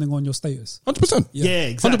things depending on your status. 100%. Yeah,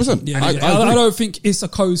 exactly. 100%. Yeah, I don't think it's a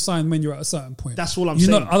cosign when you're at a certain point. That's all I'm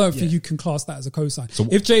saying. I don't think you can class that as a cosign. So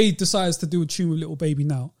if Jay decides to do a tune with Little Baby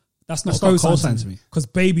now, that's not a cosign to me. Because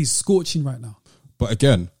Baby's scorching right now. But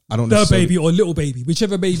again, I don't The Baby or Little Baby,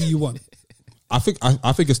 whichever baby you want. I think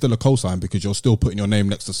it's still a cosign because you're still putting your name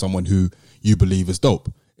next to someone who you believe is dope.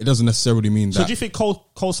 It doesn't necessarily mean that. So do you think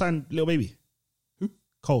Cole signed Little Baby? Who?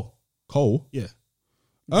 Cole? Yeah.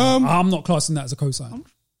 I'm not classing that as a cosign.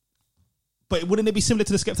 But wouldn't it be similar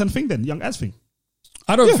to the Skepta thing then, Young Ads thing?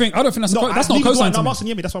 I don't think that's that's not a cosign. I'm asking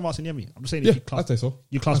Yemi. That's why I'm asking Yemi. I'm just saying. Yeah, I'd say so.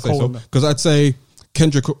 You class Cole because I'd say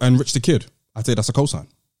Kendrick and Rich the Kid. I'd say that's a cosign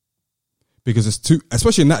because it's two,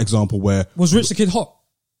 especially in that example where was Rich the Kid hot?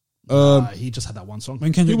 He just had that one song.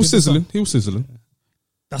 When Kendrick he was sizzling.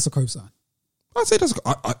 That's a cosign. I'd say that's.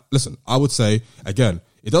 Listen, I would say again,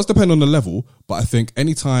 it does depend on the level, but I think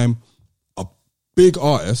anytime a big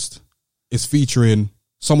artist is featuring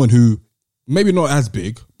someone who maybe not as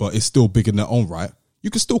big, but is still big in their own right, you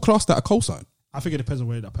can still class that a cosign. I think it depends on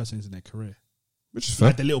where that person is in their career. Which is fair.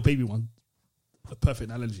 Like the Little Baby one, the perfect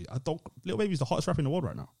analogy. Little Baby's the hottest rapper in the world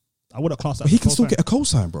right now. I would have classed that. But he can still get a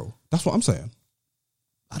cosign, bro. That's what I'm saying.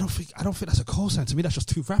 I don't think that's a cosign. To me, that's just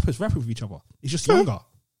two rappers rapping with each other. It's just younger.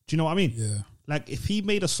 Do you know what I mean? Yeah. Like if he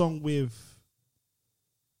made a song with,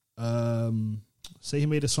 say he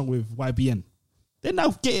made a song with YBN, then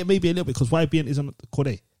I'll get it maybe a little bit because YBN is on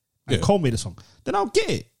Corday and Cole made a song. Then I'll get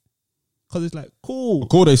it. because it's like cool.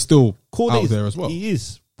 Corday's still Corday out is- there as well. He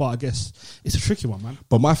is, but I guess it's a tricky one, man.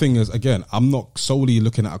 But my thing is, again, I'm not solely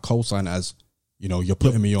looking at a cosign as, you know, you're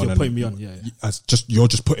putting me on. You're and putting me on, yeah. As just you're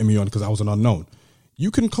just putting me on because I was an unknown. You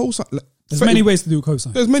can cosign. There's many ways to do a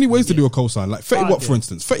cosign. There's many ways to do a cosign. Like Fetty Wap, for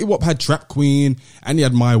instance. Fetty Wap had Trap Queen and he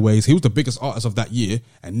had My Ways. He was the biggest artist of that year.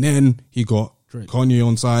 And then he got Drake. Kanye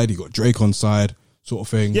on side. He got Drake on side, sort of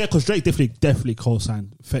thing. Yeah, because Drake definitely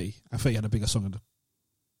co-signed Fetty. And Fetty had the biggest song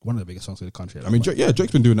one of the biggest songs in the country. I mean,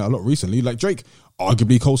 Drake's been doing that a lot recently. Like Drake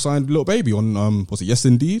arguably co-signed Lil Baby on, was it Yes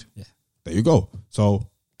Indeed? Yeah. There you go. So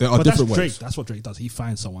there are But different that's ways. Drake. That's what Drake does. He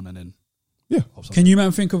finds someone and then Yeah. pops up. Can you,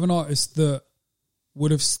 man, think of an artist that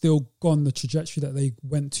would have still gone the trajectory that they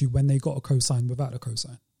went to when they got a cosign without a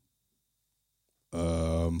cosign?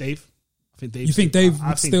 Dave? I think Dave. You think Dave I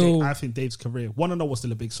would think still- I think Dave's career. Wanna Know was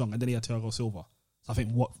still a big song, and then he had Thiago Silva. So I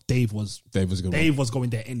think what Dave was Dave was a good one. Dave was going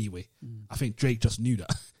there anyway. I think Drake just knew that.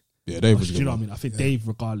 Yeah, Dave was a Do good you know what I one. mean? I think Dave,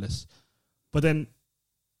 regardless. But then,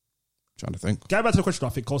 Trying to think. getting back to the question, I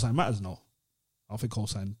think cosign matters now. I think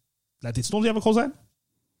cosign. Like, did Stormzy have a cosign?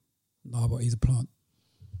 No, but he's a plant.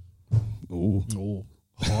 Ooh. No.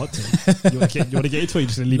 Hard. You want to get into it? You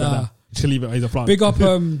just leave it Nah. there. Just leave it as a plant. Big up,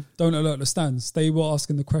 Don't Alert the Stands. They were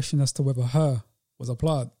asking the question as to whether her was a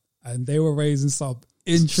plant, and they were raising some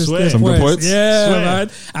interesting Swear. points. Some good points. Yeah, Swear.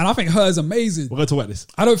 man. And I think her is amazing. We're going to talk about this.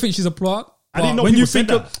 I don't think she's a plant. I didn't but know when people you said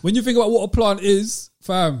think that. when you think about what a plant is,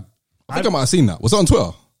 fam. I think I might have seen that. Was that on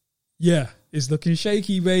Twitter? Yeah, it's looking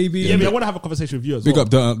shaky, baby. Yeah, I want to have a conversation with you as Big well.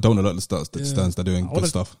 up, don't alert the stands. They're doing good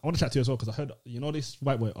stuff. I want to chat to you as well because I heard, you know, this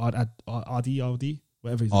white boy, RD,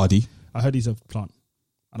 whatever he's RD, I heard he's a plant.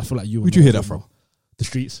 And I feel like you. Where'd you hear that from? The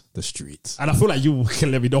streets. the streets. And I feel like you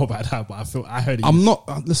can let me know about that, but I heard it. I'm not.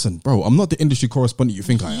 Listen, bro. I'm not the industry correspondent you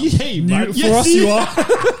think I am. Yeah, man. For Yes, us, you are.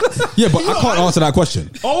 Yeah, but I can't answer that question.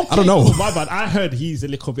 Okay, I don't know. cool, my bad. I heard he's a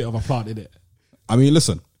little bit of a plant, innit? I mean,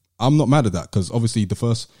 listen. I'm not mad at that because obviously the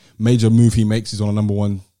first major move he makes is on a number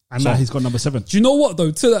one. And song. now he's got number 7. Do you know what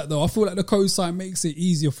though? To that though, I feel like the cosign makes it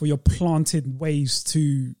easier for your planted waves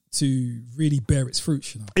to really bear its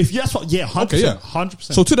fruits. You know, If that's what, 100%. Okay, yeah.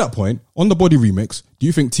 100%. So to that point, on the Body remix, do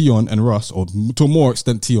you think Tion and Russ, or to a more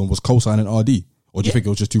extent Tion, was co-signing RD, or do you think it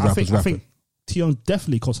was just two rappers I rapping? think Tion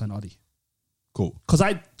definitely co-signed RD. Cool. Because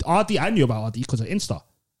I knew about RD because of Insta.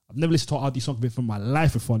 I've never listened to an RD song before in my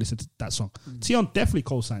life before I listened to that song. Tion definitely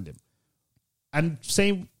co-signed him. And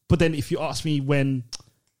same, but then if you ask me when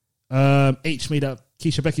H made that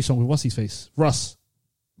Keisha Becky song with what's his face? Russ.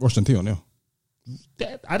 Rush and Tion, yeah.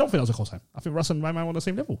 I don't think that was a co-sign. I think Russ and my man were on the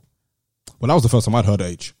same level. Well, that was the first time I'd heard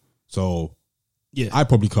H. So Yeah. I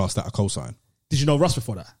probably classed that a co-sign. Did you know Russ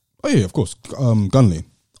before that? Oh yeah, of course. Gunley.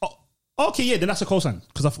 Oh, okay, yeah, then that's a co-sign.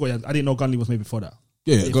 Because I forgot, I didn't know Gunley was made before that.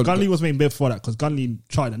 Yeah, If Gunley was made before that, because Gunley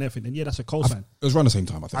tried and everything, then yeah, that's a co-sign. It was around the same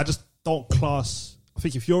time, I think. I just don't class. I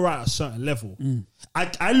think if you're at a certain level,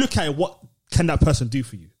 I look at it, what can that person do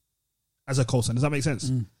for you as a co-sign? Does that make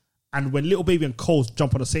sense? And when Lil Baby and Cole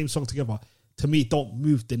jump on the same song together, to me, don't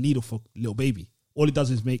move the needle for Lil Baby. All it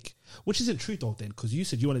does is make, which isn't true though, then, because you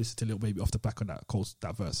said you wanted to listen to Lil Baby off the back of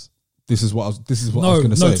that verse. This is what I was no, going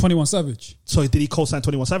to say. 21 Savage. So did he co-sign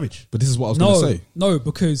 21 Savage? But this is what I was going to say. No,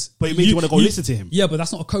 because But it means you wanna go listen to him. Yeah, but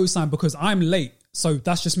that's not a cosign because I'm late, so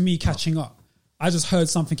that's just me catching up. I just heard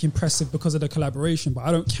something impressive because of the collaboration, but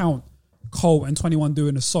I don't count Cole and 21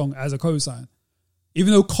 doing a song as a cosign.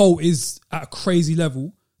 Even though Cole is at a crazy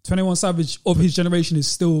level, 21 Savage of his generation is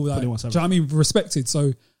still like, do you know 21 Savage. what I mean, respected.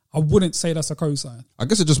 So I wouldn't say that's a cosign. I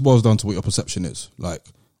guess it just boils down to what your perception is. Like,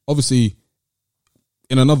 obviously,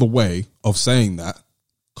 in another way of saying that,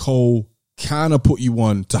 Cole kind of put you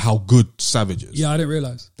on to how good Savage is. Yeah, I didn't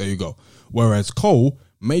realize. There you go. Whereas Cole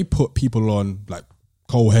may put people on, like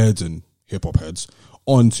Cole heads and hip hop heads,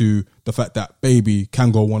 onto the fact that Baby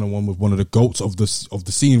can go one-on-one with one of the GOATs of the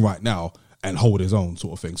scene right now and hold his own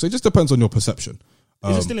sort of thing. So it just depends on your perception.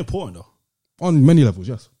 Is it still important though? On many levels,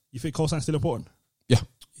 yes. You think co-sign's still important? Yeah.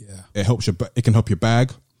 Yeah. It helps your, it can help your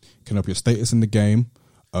bag, it can help your status in the game.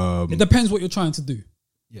 It depends what you're trying to do.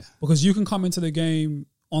 Yeah. Because you can come into the game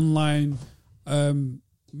online,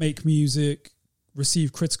 make music,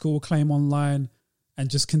 receive critical acclaim online, and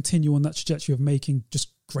just continue on that trajectory of making just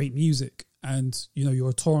great music. And, you know, you're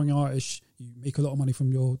a touring artist, you make a lot of money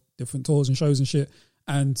from your different tours and shows and shit,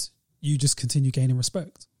 and you just continue gaining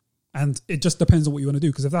respect. And it just depends on what you want to do.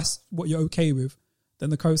 Because if that's what you're okay with, then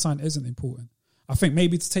the cosign isn't important. I think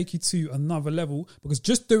maybe to take you to another level, because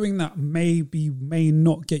just doing that may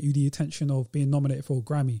not get you the attention of being nominated for a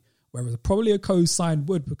Grammy, whereas probably a cosign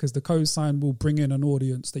would, because the cosign will bring in an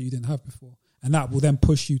audience that you didn't have before. And that will then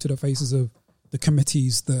push you to the faces of the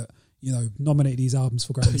committees that, you know, nominate these albums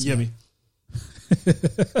for Grammys. Yeah, me.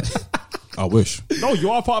 I wish. No, you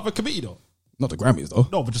are part of a committee though. Not the Grammys though.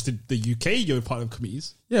 No, but just in the UK, you're part of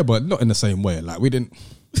committees. Yeah, but not in the same way. Like we didn't.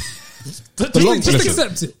 Just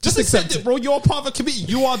accept it. Just accept it, bro. You're part of a committee.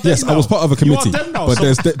 You are them Yes, now. I was part of a committee. You are them now. But so,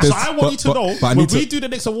 there's- so I want you to know but I when need we to- do the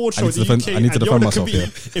next award show I in need the to UK, defend- I need to and you're on defend the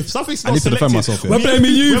myself committee, if something's I not need to defend selected, myself here. We're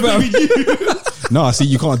blaming you, we're fam. blaming you. No, see,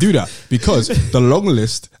 you can't do that because the long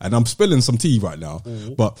list, and I'm spilling some tea right now,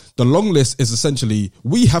 but the long list is essentially,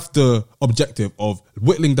 we have the objective of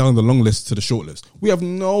whittling down the long list to the short list. We have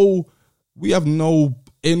no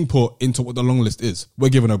input into what the long list is. We're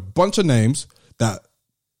given a bunch of names that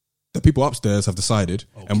the people upstairs have decided,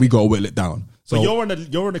 and we got to whittle it down. So But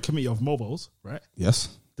you're on a committee of mobiles, right? yes,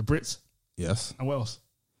 The Brits, yes. and what else?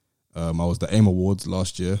 I was the AIM Awards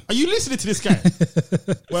last year. Are you listening to this guy?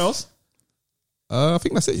 What else? I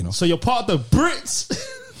think that's it, you know. So you're part of the Brits,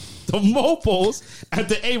 the mobiles, and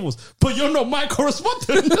the Amos, but you're not my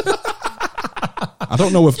correspondent. I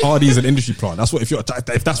don't know if RD is an industry plant. That's what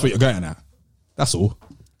if that's what you're getting at. That's all.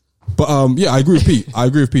 But yeah, I agree with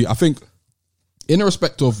Pete. I think in the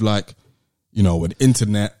respect of like, you know, an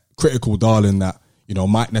internet critical darling that, you know,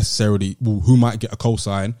 might necessarily who might get a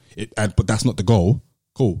cosign, but that's not the goal.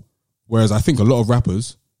 Cool. Whereas I think a lot of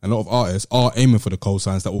rappers and a lot of artists are aiming for the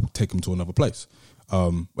cosigns that will take them to another place,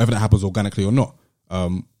 whether that happens organically or not.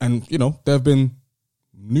 And you know, there have been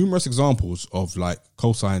numerous examples of like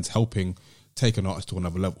cosigns helping take an artist to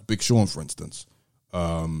another level. Big Sean, for instance.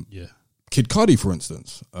 Yeah. Kid Cudi, for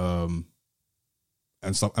instance, and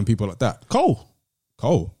stuff, and people like that. Cole.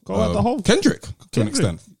 Out the whole Kendrick to an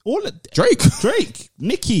extent. All of Drake,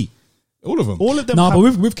 Nicki, all of them. all of them. No,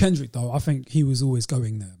 have- but with Kendrick though, I think he was always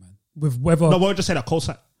going there, man. With whether no, we'll just say that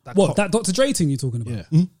cosign. that Dr. Dre thing you're talking about.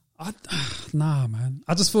 Yeah. Nah, man.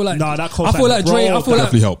 I just feel like Nah, that I feel like cosign, Dre. bro, I feel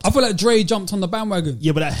definitely like helped. I feel like Dre jumped on the bandwagon.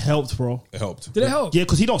 Yeah, but that helped, bro. It helped. Did it help? Yeah,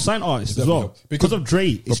 because he don't sign artists as definitely well. helped. Because of Dre,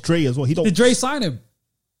 it's Dre as well. He don't. Did Dre sign him?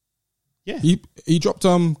 Yeah, He dropped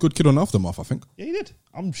Good Kid on Aftermath, I think. yeah, he did.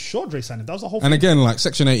 I'm sure Dre signed him. That was the whole. And thing. again, like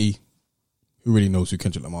Section 80, who really knows who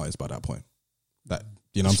Kendrick Lamar is by that point? That,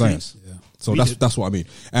 you know what I'm saying? Streets. Yeah. So We that's did. that's what I mean.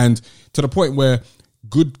 And to the point where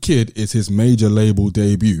Good Kid is his major label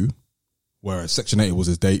debut, whereas Section 80 was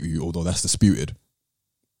his debut, although that's disputed.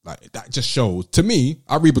 Like that just shows, to me,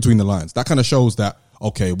 I read between the lines. That kind of shows that,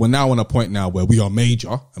 okay, we're now on a point now where we are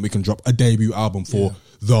major and we can drop a debut album for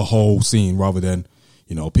the whole scene rather than,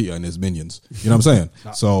 you know, Peter and his minions. You know what I'm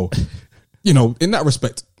saying? So, you know, in that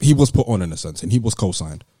respect, he was put on in a sense and he was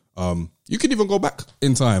co-signed. You could even go back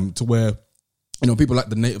in time to where, you know, people like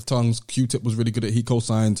the Native Tongues, Q-Tip was really good at, he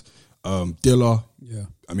co-signed. Dilla, Yeah.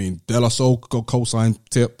 I mean, Della Soul co-signed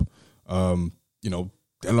Tip. You know,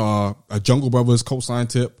 Della, Jungle Brothers co-signed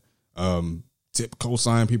Tip. Tip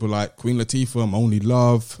co-signed people like Queen Latifah, Only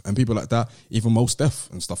Love, and people like that. Even Mos Def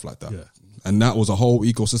and stuff like that. Yeah. And that was a whole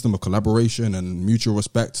ecosystem of collaboration and mutual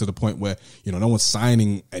respect to the point where, you know, no one's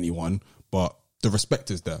signing anyone, but the respect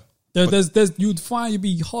is there. There's you'd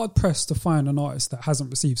be hard pressed to find an artist that hasn't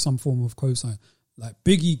received some form of cosign. Like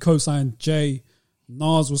Biggie co-signed Jay,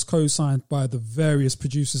 Nas was co-signed by the various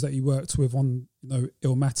producers that he worked with on, you know,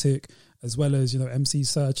 Illmatic, as well as, you know, MC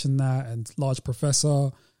Search and that, and Large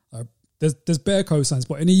Professor. There's bare co-signs,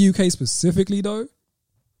 but in the UK specifically though,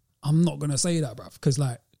 I'm not gonna say that, bruv, because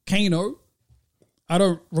like Kano, I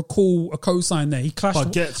don't recall a co-sign there. He clashed.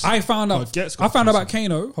 But Gets- I found out. but Gets got I found out about co-sign.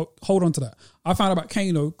 Kano. Hold on to that. I found out about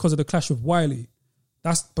Kano because of the clash with Wiley.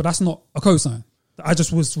 That's not a cosign. I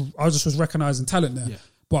just was recognizing talent there. Yeah.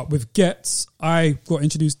 But with Gets, I got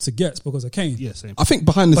introduced to Gets because of Kane. Yeah, same. I think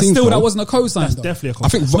behind the But scenes, still, though, that wasn't a cosign. That's though. definitely a I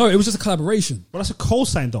cosign. think, No, it was just a collaboration. But that's a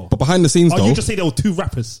cosign though. but behind the scenes, Oh, though, you just say there were two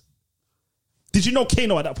rappers. Did you know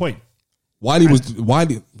Kano at that point? Wiley was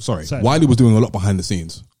Sorry. doing a lot behind the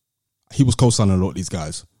scenes. He was co-signing a lot of these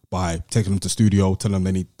guys by taking them to studio, telling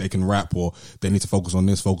them they can rap or they need to focus on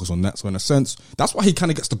this, focus on that. So in a sense, that's why he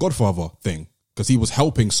kind of gets the Godfather thing, because he was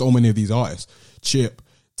helping so many of these artists: Chip,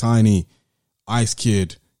 Tiny, Ice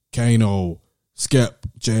Kid, Kano, Skep,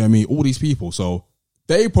 JME, all these people. So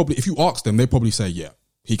they probably, if you ask them, they probably say, yeah,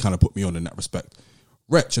 he kind of put me on in that respect.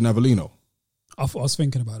 Wretch and Avelino. I was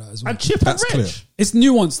thinking about that as well. And Chip That's and clear. Rich. It's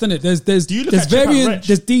nuanced, isn't it? There's Do you look there's at Chip and variant, Rich?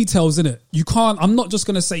 there's details in it. You can't. I'm not just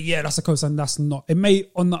gonna say yeah, that's a cosign. That's not. It may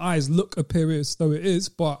on the eyes appear as though it is,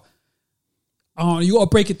 but you got to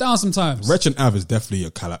break it down sometimes. Wretch and Av is definitely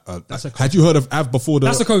That's a had you heard of Av before the?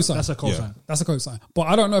 That's a cosign. That's a cosign. Yeah. That's a cosign. But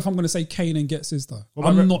I don't know if I'm going to say Kane and Gets is though. What about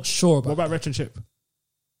I'm Rich- not sure What about. about Rich and Chip?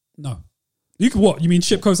 No. You could what? You mean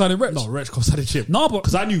Chip co-signed Rich? No, Rich co-signed Chip. No, but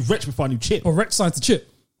Because I knew Rich before I knew Chip. Rich signed to Chip.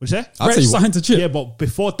 What's that? I'll tell Reg you what. signed to Chip. Yeah, but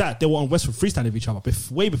before that, they were on Westwood freestyling with each other.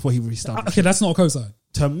 Way before he restarted. Okay, that's not a cosign.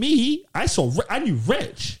 To me, I knew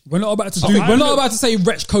Reg. We're not about to Okay, do. I We're know- not about to say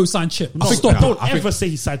Reg co-signed Chip. No, Stop. don't I think- ever say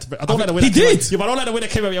he signed to Reg. I don't like the way He that came did. out- Yeah, but I don't like the way that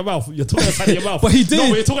came out of your mouth. You're talking outside of your mouth. But he did. No,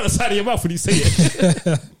 but you're talking outside of your mouth when you say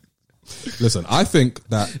it. Listen, I think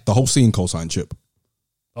that the whole scene co-signed Chip.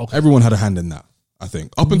 Okay. Everyone had a hand in that. I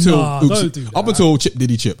think up until Nah, don't do that. up until Chip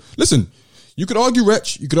Diddy Chip. Listen, you could argue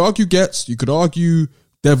Wretch, you could argue Getz, you could argue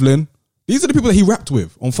Devlin. These are the people that he rapped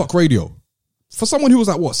with on Fuck Radio. For someone who was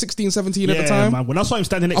like what 16, 17 at the time, man. When I saw him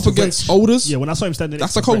standing next up to against Reg, Olders, yeah, when I saw him standing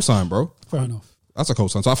next that's a to Reg, cosign, bro. Fair enough. That's a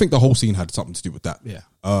cosign. So I think the whole scene had something to do with that. Yeah.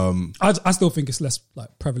 I still think it's less like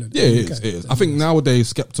prevalent. Yeah, it is. It is. I think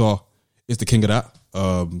nowadays Skepta is the king of that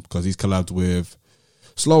because he's collabed with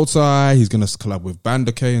Slow Tie. He's going to collab with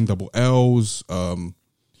Banda K and Double L's.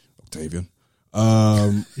 Octavian.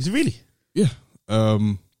 Is it really? Yeah.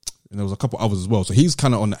 And there was a couple others as well. So he's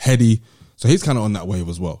kind of on that heady. So he's kind of on that wave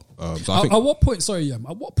as well. So I think At what point? Sorry, Yam.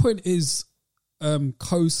 At what point is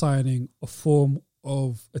co-signing a form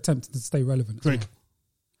of attempting to stay relevant? Drake.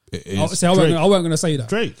 it I is. weren't going to say that.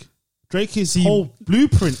 Drake. His whole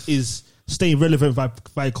blueprint is staying relevant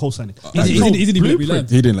by co-signing. He didn't even let me learn.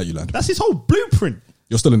 He didn't let you land. That's his whole blueprint.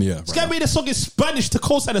 You're still in the air. This Right guy now. made a song in Spanish to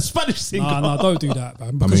co-sign a Spanish singer. Nah, don't do that,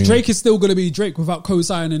 man. Because mean- Drake is still going to be Drake without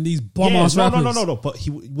co-signing these bomb ass no, rappers. no. But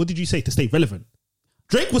what did you say to stay relevant?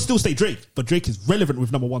 Drake will still stay Drake, but Drake is relevant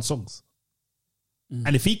with number one songs.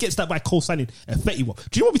 And if he gets that by co-signing a Fetty Wap,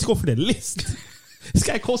 do you want me to go through the list? This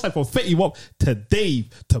guy co-signed from Fetty Wap to Dave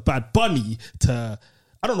to Bad Bunny to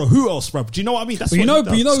I don't know who else, bro. Do you know what I mean? That's But you what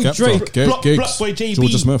know, he does. Skepta, Drake. Gigs, Block Boy JB,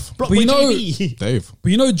 Georgia Smith, Block But Boy you know- JB. Dave.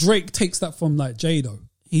 But you know, Drake takes that from like J though.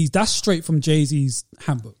 That's straight from Jay-Z's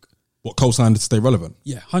handbook. What co-signed to stay relevant?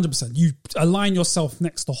 Yeah, 100%. You align yourself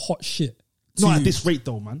next to hot shit. Not at this rate,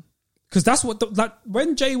 though, man. Because that's what, like,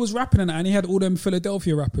 when Jay was rapping and that, and he had all them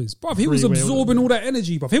Philadelphia rappers, bruv, he was Freeway, absorbing all that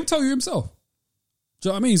energy, bruv. He'll tell you himself. Do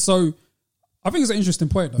you know what I mean? So, I think it's an interesting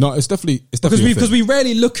point, though. No, it's definitely a thing. Because we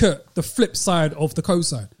rarely look at the flip side of the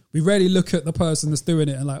cosign. We rarely look at the person that's doing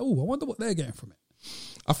it and like, oh, I wonder what they're getting from it.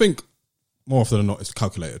 I think more often than not, it's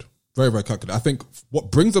calculated. Very, very calculated. I think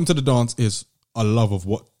what brings them to the dance is a love of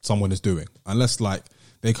what someone is doing. Unless like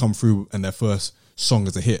they come through and their first song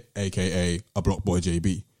is a hit, aka a Block Boy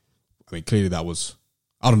JB. I mean, clearly that was,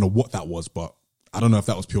 I don't know what that was, but I don't know if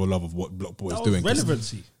that was pure love of what Block Boy is That doing. was 'cause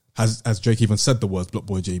relevancy. Has Drake even said the words Block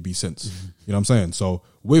Boy JB since? You know what I'm saying? So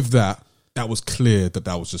with that was clear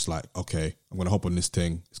that was just like, okay, I'm going to hop on this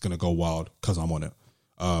thing. It's going to go wild because I'm on it.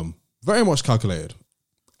 Very much calculated.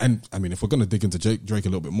 And I mean, if we're going to dig into Drake a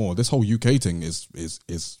little bit more, this whole UK thing is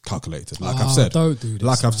calculated. Like I've said, don't do this,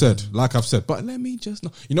 like I've said. But let me just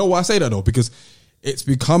know. You know why I say that though? Because it's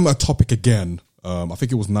become a topic again. I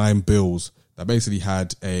think it was 9 Bills that basically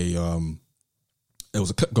had there was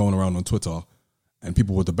a clip going around on Twitter, and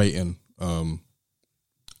people were debating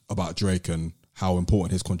about Drake and how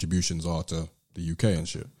important his contributions are to the UK and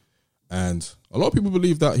shit. And a lot of people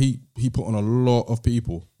believe that he put on a lot of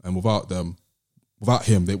people, and without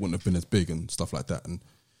him, they wouldn't have been as big and stuff like that. And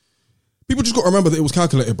people just got to remember that it was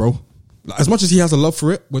calculated, bro. Like, as much as he has a love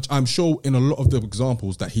for it, which I'm sure in a lot of the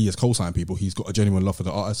examples that he has co-signed people, he's got a genuine love for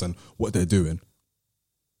the artists and what they're doing.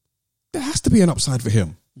 There has to be an upside for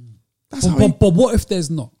him. That's how But what if there's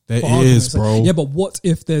not? There For argument's is, sake. bro. Yeah, but what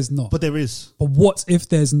if there's not? But there is. But what if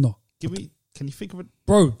there's not? Can you think of it?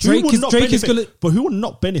 Bro, Drake Drake is benefit, gonna. But who will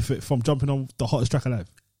not benefit from jumping on the hottest track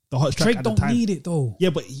alive? The hottest track Drake at the don't time. need it though. Yeah,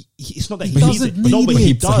 but it's not that he He needs doesn't it. No, need but it.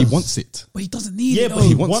 he So he does. wants it. But he doesn't need Yeah, it. but though.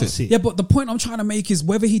 he wants wants it. it. Yeah, but the point I'm trying to make is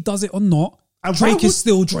whether he does it or not, And why Drake would- is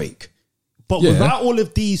still Drake. But Yeah. without all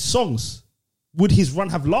of these songs, would his run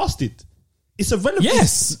have lasted? It's irrelevant.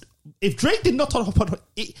 Yes. If Drake did not hop on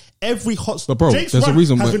every hot But bro, Drake's there's a run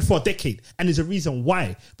reason has why- been for a decade, and there's a reason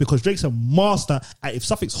why. Because Drake's a master at if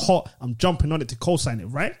something's hot, I'm jumping on it to co-sign it,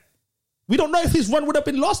 right? We don't know if his run would have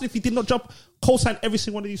been lasting if he did not co-sign every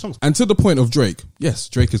single one of these songs. And to the point of Drake, yes,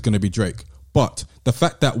 Drake is going to be Drake. But the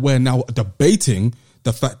fact that we're now debating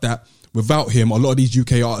the fact that without him, a lot of these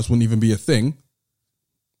UK artists wouldn't even be a thing,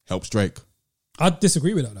 helps Drake. I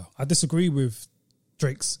disagree with that though. I disagree with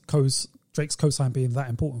Drake's cosign being that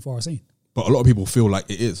important for our scene. But a lot of people feel like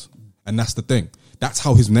it is. And that's the thing. That's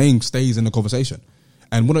how his name stays in the conversation.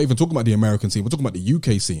 And we're not even talking about the American scene. We're talking about the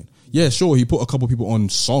UK scene. Yeah, sure, he put a couple people on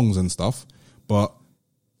songs and stuff, but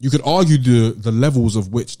you could argue the levels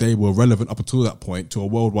of which they were relevant up until that point to a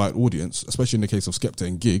worldwide audience, especially in the case of Skepta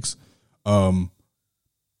and Gigs.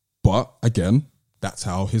 But again, that's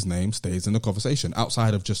how his name stays in the conversation.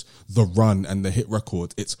 Outside of just the run and the hit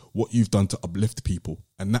record, it's what you've done to uplift people.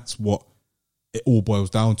 And that's what it all boils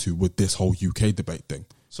down to with this whole UK debate thing.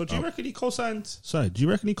 So do you reckon he co-signed? Sorry, do you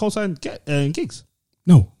reckon he co-signed gigs?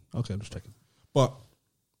 No, Okay, I'm just checking. but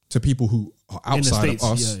to people who are In the outside States,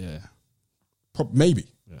 of us, yeah. maybe,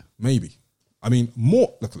 Yeah. maybe. I mean,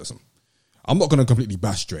 more. Look, listen. I'm not going to completely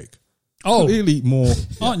bash Drake. Oh, Clearly, more.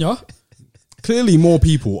 aren't you? Clearly, more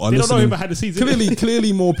people are They don't know listening. him behind the scenes. innit?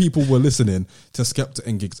 Clearly, more people were listening to Skepta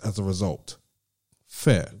and Gigs as a result.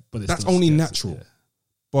 Fair, But it's that's still only Skepta, natural. yeah.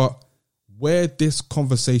 But where this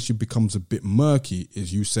conversation becomes a bit murky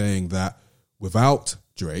is you saying that without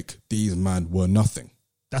Drake, these men were nothing.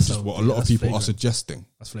 That's Which is what a lot of that's people are flagrant. suggesting.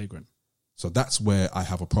 That's flagrant. So that's where I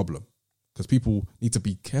have a problem. Because people need to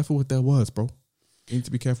be careful with their words, bro. They need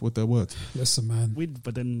to be careful with their words. Listen, man.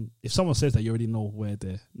 But then if someone says that, you already know where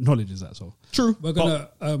their knowledge is at. So True. We're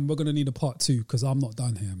gonna need a part 2 because I'm not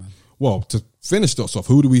done here, man. Well, to finish this off,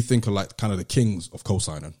 who do we think are like kind of the kings of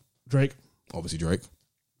co-signing? Drake, Obviously Drake,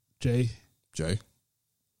 Jay, Jay,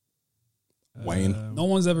 Wayne. No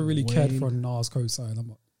one's ever really cared Wayne. for a Nas cosign. I'm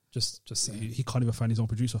not, just saying. he can't even find his own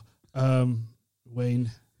producer.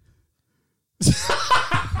 Wayne.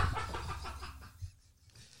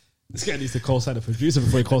 This guy needs to co-sign a producer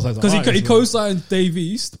before he co-signs an Because he artist, man. co-signed Dave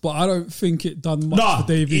East, but I don't think it done much Nah, for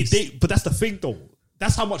Dave East. but that's the thing though.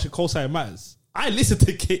 That's how much a co-sign matters. I listened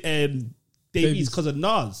to Dave Dave East East. because of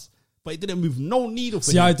Nas, but it didn't move no needle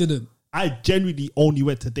for See, him. I didn't. I genuinely only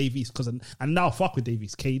went to Dave East because, and now fuck with Dave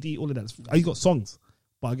East, KD, all of that. He got songs,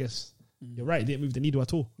 but I guess you're right. It didn't move the needle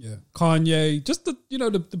at all. Yeah, Kanye, just the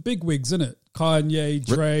big wigs, innit? Kanye,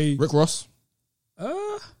 Dre. Rick Ross,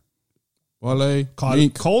 Uh, Wale,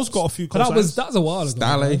 Meek. Cole's got a few. but that was a while ago.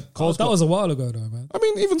 Stale. man. Cole's That got- was a while ago, though, man. I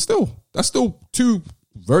mean, even still, that's still two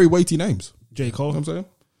very weighty names. J. You Cole, know what I'm saying?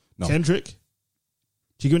 No. Kendrick.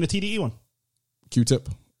 Did you give him the TDE one? Q-Tip.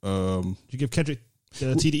 Did you give Kendrick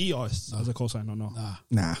the TDE artist as a co-sign or no? Nah.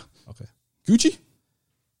 Nah. Okay. Gucci?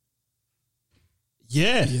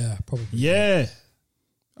 Yeah. Yeah, probably. Yeah.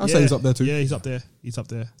 I'd say he's up there too. Yeah, he's up there. He's up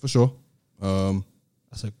there. For sure.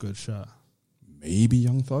 That's a good shot. Maybe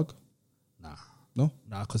Young Thug? Nah. No?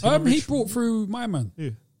 Nah, because He brought through my man.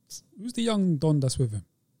 Who? Who's the young Don that's with him?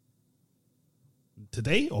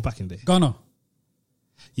 Today or back in the day? Gunna.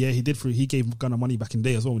 Yeah, he did. He gave Gunna money back in the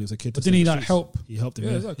day as well when he was a kid. But to didn't he set the like streets. help? He helped him.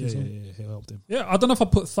 Yeah, Yeah, exactly, so. yeah, he helped him. Yeah, I don't know if I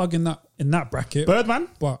put Thug in that bracket, Birdman.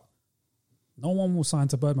 but no one will sign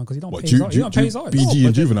to Birdman because he don't What, pay his art. He don't pay his art. BG but and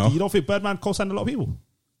then Juvenile? You don't think Birdman co-signed a lot of people?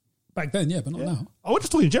 Back then, yeah, but not now. Oh, we're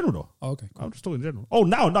just talking in general though. Oh, okay, cool. I'm just talking in general. Oh,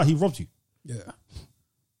 now he robbed you Yeah.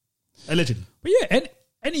 allegedly. But yeah,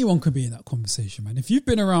 anyone could be in that conversation, man. If you've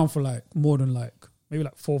been around for like more than like maybe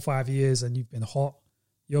like 4 or 5 years and you've been hot,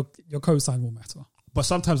 your cosign will matter. But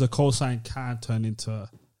sometimes a co-sign can turn into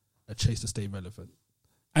a chase to stay relevant.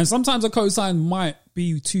 And sometimes a cosign might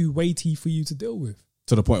be too weighty for you to deal with,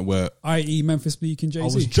 To the point where i.e. Memphis Bleak and I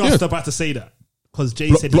was Jay-Z. just about to say that because Jay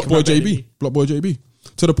said Block Boy JB.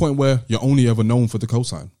 To the point where you're only ever known for the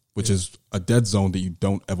cosign, which is a dead zone that you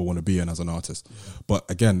don't ever want to be in as an artist. Yeah. But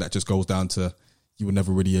again, that just goes down to you were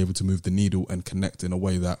never really able to move the needle and connect in a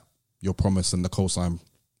way that your promise and the cosign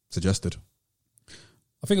suggested.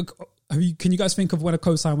 I think. Can you guys think of when a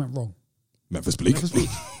cosign went wrong? Memphis Bleak.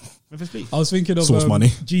 Memphis Bleak. I was thinking of Source Money.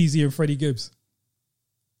 Jeezy and Freddie Gibbs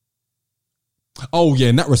Oh yeah,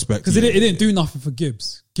 in that respect, because yeah. it didn't do nothing for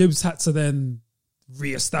Gibbs. Gibbs had to then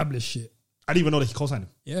re-establish it. I didn't even know that he co-signed him.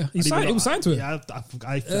 Yeah, he was signed to it. Yeah,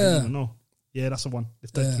 I didn't even know. Yeah, that's the one.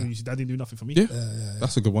 If that, Yeah. that didn't do nothing for me. Yeah,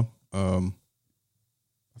 that's a good one. I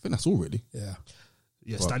think that's all really. Yeah.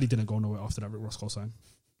 Yeah, Stanley didn't go nowhere after that Rick Ross co-sign.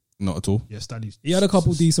 Not at all. Yeah, Stanley. He had a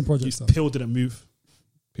couple decent projects. His Though. pill didn't move.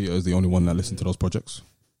 Peter is the only one that listened to those projects.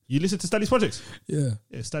 You listen to Stanley's projects? Yeah.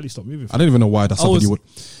 Yeah, Stanley stopped moving. I don't even know why that's something was- you would.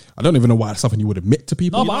 I don't even know why that's something you would admit to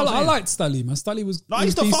people. No, You but know what I'm I saying? liked Stanley, man. Stanley was. No, he he's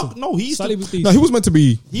was the decent. fuck. No, he's Stanley the, was decent. No, he was meant to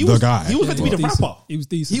be He the was- guy. he was meant to be He the was decent. rapper. He was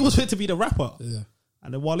decent. He was meant to be the rapper. Yeah.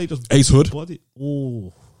 And then Wale just Ace Hood. bodied.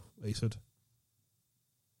 Oh, Ace Hood.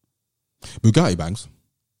 Bugatti bangs.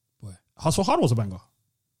 Boy. Hustle Hard was a banger.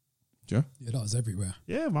 Yeah. Yeah, that was everywhere.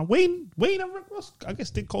 Yeah, man. Wayne and Rick Ross, I guess,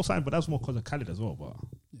 did co-sign, but that was more because of Khaled as well. But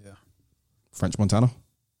Yeah. French Montana.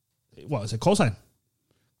 what is it? Co-sign?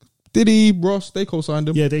 Diddy, Ross, they co-signed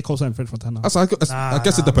him. Yeah, they co-signed French Montana. I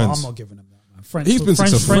guess it depends. I'm not giving him that, man. French, He's been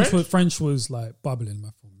successful. French was like bubbling, my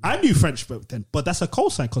phone. I knew French back then, but that's a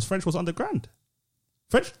co-sign because French was underground.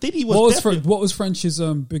 French Diddy was, What was French's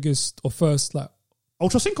biggest or first like?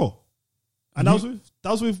 Ultra Cinco, and that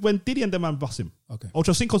was with when Diddy and the man bust him. Okay.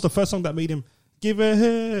 Ultra Cinco's the first song that made him give a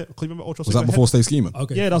hit. Can you remember Ultra Was Cinco? that before Stay Scheming?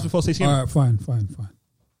 Okay. Yeah, that was before Stay Scheming. All right, fine.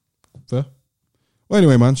 Fair. Well,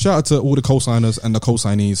 anyway, man, shout out to all the co-signers and the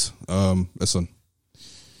co-signees. Listen,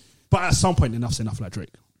 But at some point, enough's enough, like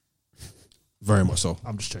Drake. Very much so.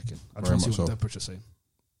 I'm just checking. I Very just want to much see what so. temperature's saying.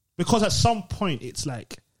 Because at some point, it's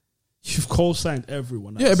like you've co-signed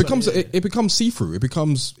everyone. Yeah, it So, becomes yeah. it becomes see-through. It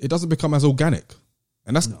doesn't become as organic.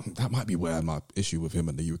 And that might be where my issue with him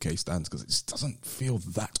and the UK stands, because it just doesn't feel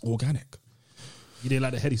that organic. You didn't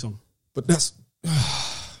like the Heady song. But that's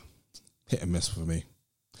hit and miss for me.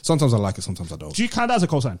 Sometimes I like it, sometimes I don't. Do you count that as a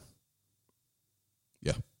co-sign?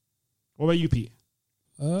 Yeah. What about you, Pete?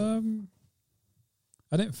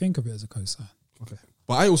 I didn't think of it as a cosign. Okay.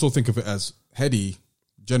 But I also think of it as Heady,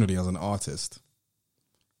 generally as an artist.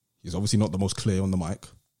 He's obviously not the most clear on the mic.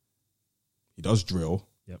 He does drill.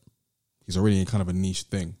 Yep. He's already in kind of a niche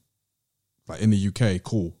thing. Like in the UK,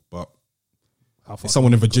 cool. But How far? is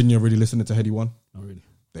someone in Virginia really listening to Heady One? Not really.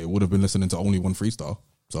 They would have been listening to only one freestyle.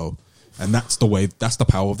 So, and that's the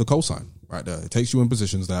power of the cosign right there. It takes you in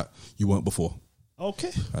positions that you weren't before.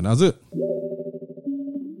 Okay. And that's it.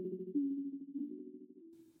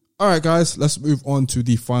 All right, guys, let's move on to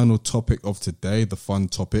the final topic of today, the fun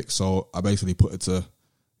topic. So I basically put it to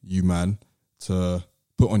you, man, to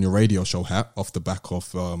put on your radio show hat off the back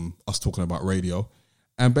of us talking about radio,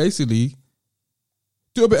 and basically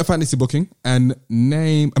do a bit of fantasy booking and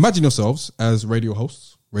imagine yourselves as radio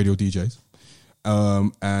hosts, radio DJs.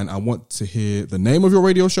 And I want to hear the name of your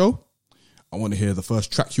radio show. I want to hear the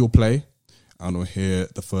first track you'll play. I want to hear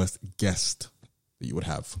the first guest that you would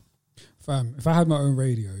have. Fam, if I had my own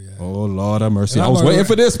radio, yeah. Oh, Lord have mercy. Yeah, I was my- waiting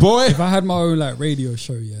for this, boy. If I had my own like radio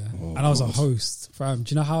show, yeah, Oh, and I was a God. host, fam,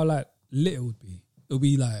 do you know how like lit it would be? It would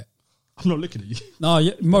be like, I'm not looking at you. no,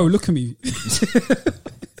 yeah, Mo, look at me.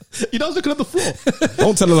 You know, I was looking at the floor.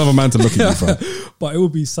 Don't tell another man to look at you, fam. But it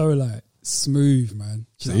would be so like smooth, man.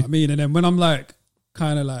 Do you know See? what I mean? And then when I'm like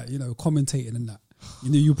kind of like, you know, commentating and that,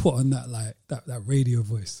 you know, you put on that like that radio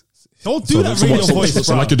voice. Don't do that radio voice. So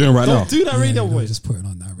bro. like you're doing right Don't now. do that radio Yeah, you know, voice. just putting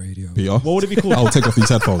on that radio. PR. What would it be called? I'll take off these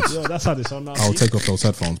headphones. Yo, that's how this on now. I'll take off those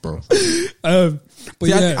headphones, bro. But See,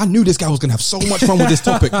 yeah, I knew this guy was going to have so much fun with this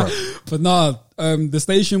topic, bro. but nah, the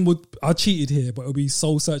station would, I cheated here, but it'll be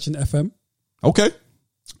Soul Searching FM. Okay.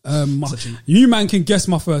 You man can guess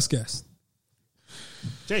my first guess.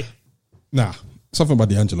 Jay, Nah. Something by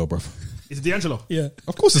D'Angelo, bro. is it D'Angelo? Yeah.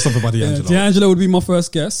 Of course it's something by D'Angelo. D'Angelo would be my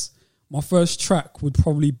first guess. My first track would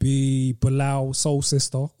probably be Bilal, Soul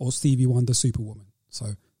Sister, or Stevie Wonder, Superwoman. So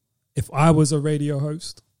if I was a radio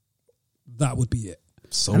host, that would be it.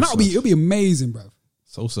 Soul And Search. it'll be amazing, bro.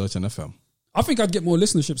 Soul Searching FM. I think I'd get more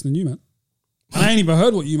listenerships than you, man. And I ain't even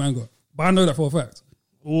heard what you man got, but I know that for a fact.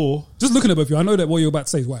 Or Just looking at both of you, I know that what you're about to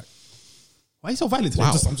say is whack. why are you so violent today?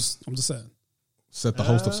 Wow. I'm just saying. Said the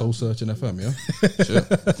host of Soul Searching FM, yeah?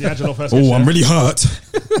 Shit. D'Angelo first guest. Oh, I'm really hurt.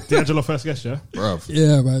 D'Angelo first guest, yeah? Bruv.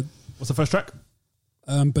 Yeah, man. What's the first track?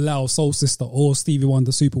 Bilal, Soul Sister, or Stevie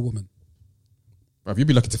Wonder, Superwoman. Bruv, you'd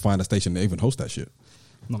be lucky to find a station that even hosts that shit.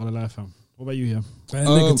 Not gonna lie, fam. What about you, yeah? Man,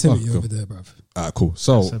 negativity cool. over there, bruv. Alright, cool.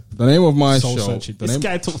 So, That's a the name of my Soul show. searching. The This name,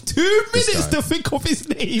 guy took 2 minutes guy. to think of his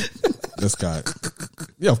name. this guy.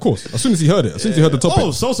 Yeah, of course. As soon as he heard it, as soon as he heard the topic.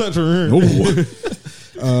 Oh, Soul Searcher. Ooh.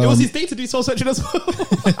 It was his day to do Soul Searching as well.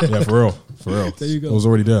 Yeah, for real. For real. There you go. It was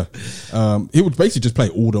already there. He would basically just play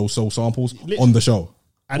all those soul samples on the show.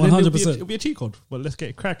 And then 100%. it'll be a cheat code. But let's get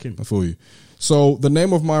it cracking. I feel you. So the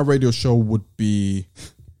name of my radio show would be,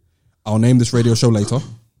 I'll name this radio show later.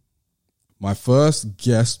 My first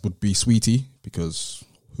guest would be Sweetie, because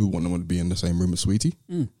who wouldn't want to be in the same room as Sweetie?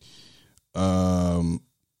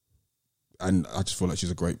 And I just feel like she's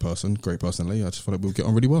a great person, great personality. I just feel like we'll get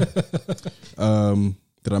on really well.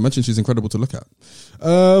 Did I mention she's incredible to look at?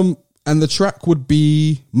 And the track would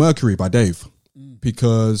be Mercury by Dave,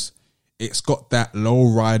 because it's got that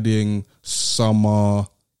low riding summer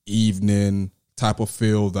evening type of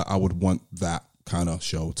feel that I would want that kind of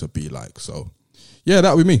show to be like. So yeah,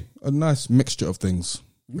 that would be me. A nice mixture of things,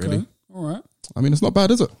 really. Okay. All right. I mean, it's not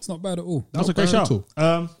bad, is it? It's not bad at all. That was a Not great bad at shout.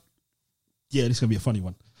 all. Yeah, this is going to be a funny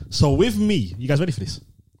one. So with me, you guys ready for this?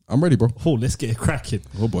 I'm ready, bro. Oh, let's get it cracking.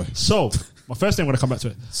 Oh boy. So, my first thing, I'm going to come back to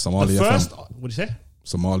it. Somali The first, FM. what did you say?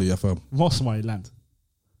 Somali FM. More Somaliland.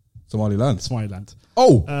 Somaliland. Somaliland.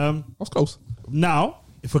 Oh, I was close. Now,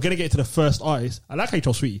 if we're going to get to the first artist, I like how you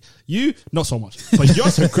told Sweetie. You, not so much. But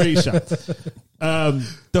yours a great shout.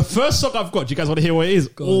 The first song I've got, do you guys want to hear what it is?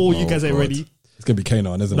 Oh, you guys ain't God. ready. It's going to be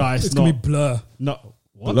Kanan, isn't No, it? it's, It's not. going to be Blur No.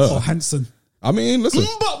 What? Blur. or Hanson. I mean, listen.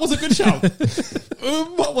 But was a good shout.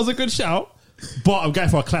 But was a good shout. But I'm going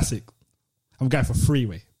for a classic. I'm going for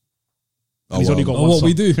Freeway. Oh, He's well. only got Oh, one what song.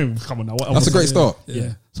 we do? Come on now. What That's else? a great start.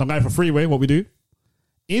 Yeah. So I'm going for Freeway. What we do?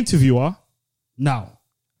 Interviewer. Now,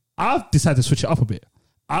 I've decided to switch it up a bit.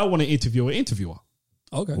 I want to interview an interviewer.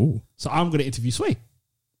 Okay. Ooh. So I'm going to interview Sway.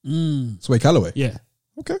 Sway Calloway. Yeah.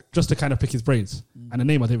 Okay. Just to kind of pick his brains. And the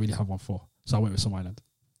name I didn't really have one for. So I went with Some Island.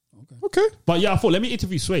 Okay. But yeah, I thought, let me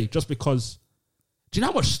interview Sway just because. Do you know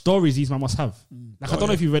how much stories these man must have? Like, I don't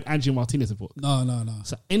know if you read Angie Martinez's book. No.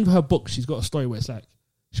 So in her book, she's got a story where it's like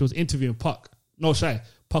she was interviewing Puck. No, Shy.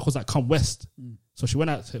 Puck was like, come west. So she went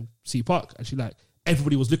out to see Puck, and she like,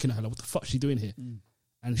 everybody was looking at her like, what the fuck is she doing here?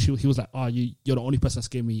 And he was like, you're the only person that's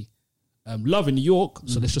giving me love in New York,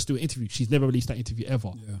 so let's just do an interview. She's never released that interview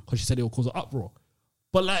ever because she said it will cause an uproar.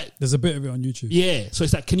 But like, there's a bit of it on YouTube. yeah, so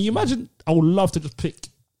it's like, can you imagine? I would love to just pick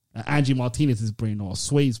Angie Martinez's brain or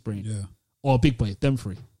Sway's brain. Yeah. Or Big Boy, them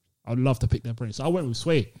three. I'd love to pick their brain. So I went with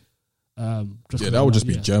Sway. That would just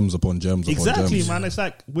be gems upon gems upon exactly, gems. man. It's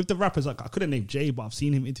like with the rappers, like I couldn't name Jay, but I've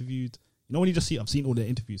seen him interviewed. You know, when you just see, I've seen all their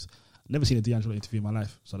interviews. I've never seen a D'Angelo interview in my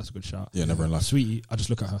life, so that's a good shout. Yeah, never in life. Sweetie, I just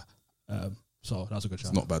look at her. So that's a good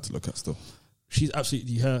shout. It's not bad to look at still. She's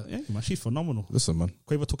absolutely her. Yeah, man, she's phenomenal. Listen, man.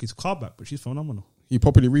 Quavo took his car back, but she's phenomenal. He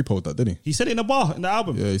probably repoed that, didn't he? He said it in the bar in the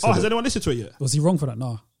album. Yeah, he said has it. anyone listened to it yet? Was he wrong for that?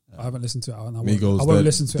 No. I haven't listened to it. I won't Migos,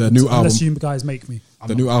 listen to the it new unless album. you guys make me.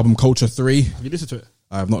 The new album, Culture 3. Have you listened to it?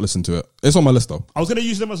 I have not listened to it. It's on my list though. I was gonna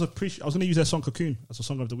use them as I was gonna use their song Cocoon as a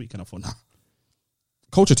song of the week, and I thought, nah.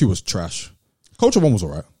 Culture 2 was trash. Culture 1 was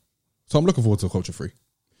alright. So I'm looking forward to Culture 3.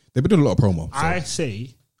 They've been doing a lot of promo. So. I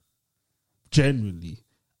say, genuinely,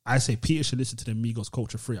 Peter should listen to the Migos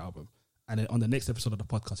Culture 3 album, and then on the next episode of the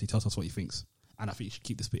podcast, he tells us what he thinks. And I think you should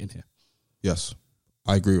keep this bit in here. Yes,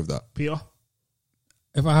 I agree with that. Peter?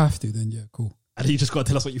 If I have to, then yeah, cool. And you just got to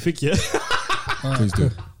tell us what you think, yeah? All right, Please do.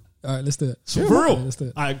 All right, let's do it. So for real? Yeah, let's do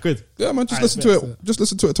it. All right, good. Yeah, man, just Alright, listen to it. Just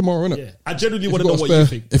listen to it tomorrow, innit? Yeah. I genuinely If want to you know got what a you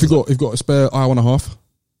spare- think. If you've got a spare hour and a half,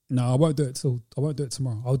 No, I won't do it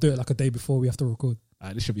tomorrow. I'll do it like a day before we have to record. All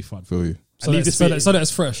right, this should be fun. feel you. So, leave that, this so, bit that, in. so that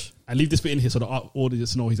it's fresh. And leave this bit in here so the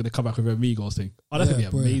audience know he's going to come back with a Migos thing. Oh, that's going Yeah,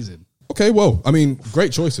 to be brilliant. amazing. Okay, well, I mean,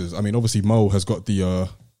 great choices. I mean, obviously Mo has got the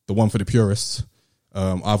one for the purists.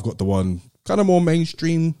 I've got the one kind of more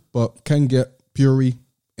mainstream, but can get Puri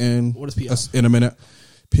in. What does Pete That's in a minute.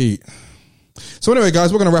 Pete. So anyway,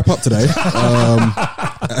 guys, we're going to wrap up today.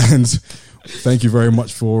 And thank you very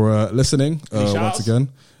much for listening once shout-outs? again.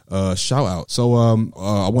 Shout out. So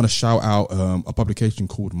I want to shout out a publication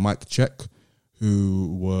called Mic Check,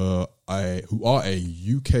 who are a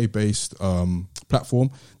UK based platform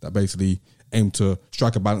that basically aim to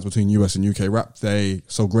strike a balance between US and UK rap. They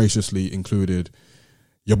so graciously included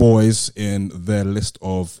your boys in their list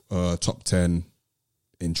of top 10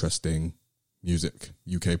 interesting music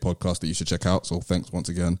UK podcasts that you should check out. So thanks once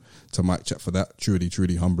again to Mic Check for that. Truly,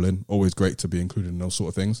 truly humbling. Always great to be included in those sort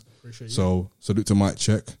of things. Appreciate you. So salute to Mic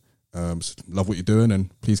Check. Love what you're doing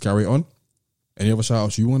and please carry it on. Any other shout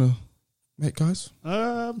outs you want to make, guys?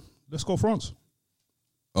 Let's go France.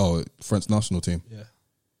 Oh, French national team. Yeah.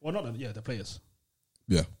 Well, not the players.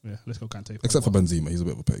 Yeah. Yeah, let's go Kante. Except for Benzema. He's a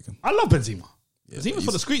bit of a pagan. I love Benzema. Yeah, Benzema's for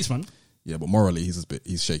he's- the streets, man. Yeah, but morally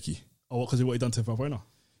he's shaky. Oh, what? Because of what he done to Valbuena?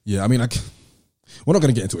 Yeah, I mean, we're not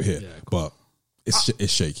going to get into it here, Yeah, but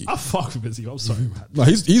it's shaky. I fuck with Benzema. I'm sorry, man. No,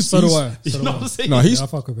 he's So do I. You So do know I. what I'm saying? No, Yeah, I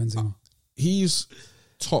fuck with Benzema. he's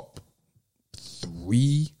top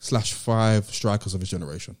 3/5 strikers of his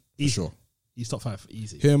generation. For Easy. sure. He's top 5.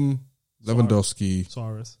 Easy. Him, Lewandowski,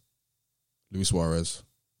 Suarez. Luis Suarez.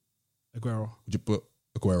 Aguero. Would you put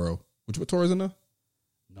Aguero? Would you put Torres in there?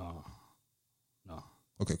 No.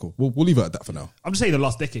 Okay, cool. We'll leave it at that for now. I'm just saying the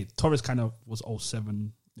last decade. Torres kind of was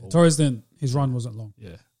 07. Torres didn't. His run wasn't long. Yeah.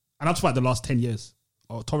 And I'm talking about the last 10 years.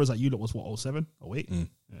 Torres at Europe was what, 07? 08? Mm.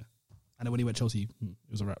 Yeah. And then when he went Chelsea, it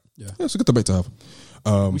was a wrap. Yeah, it's a good debate to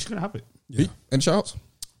have. We should have it. Pete, any shout outs?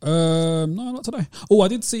 No, not today. Oh, I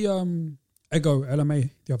did see Ego LMA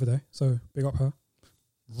the other day, so big up her.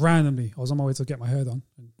 Randomly, I was on my way to get my hair done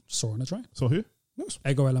and saw her on the train. So who?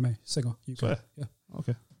 Ego LMA, singer, UK. Swear. Yeah.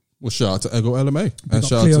 Okay. Well, shout out to Ego LMA. Big And up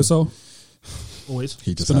shout Cleo out to... Soul. Always.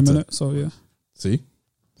 He just It's been a had to... minute, so yeah. See?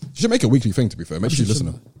 You should make it a weekly thing, to be fair. Make sure you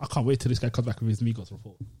listen. I can't wait till this guy comes back with his Migos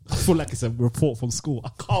report. I feel like it's a report from school. I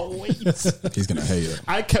can't wait. He's going to hate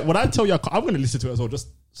it. When I tell you, I'm going to listen to it as well, just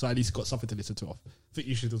so at least got something to listen to off. I think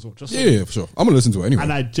you should as well. Just so- Yeah, for sure. I'm going to listen to it anyway.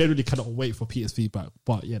 And I genuinely cannot wait for Peter's feedback.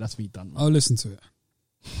 But yeah, that's me done. I'll listen to it.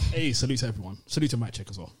 Hey, salute to everyone. Salute to Mic Check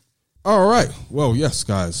as well. All right. Well, yes,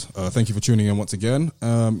 guys. Thank you for tuning in once again.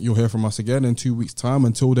 You'll hear from us again in 2 weeks' time.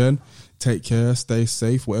 Until then, take care, stay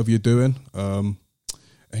safe, whatever you're doing.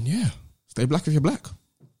 And yeah, stay black if you're black.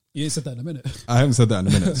 You ain't said that in a minute. I haven't said that in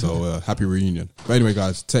a minute, so happy reunion. But anyway,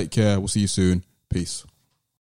 guys, take care. We'll see you soon. Peace.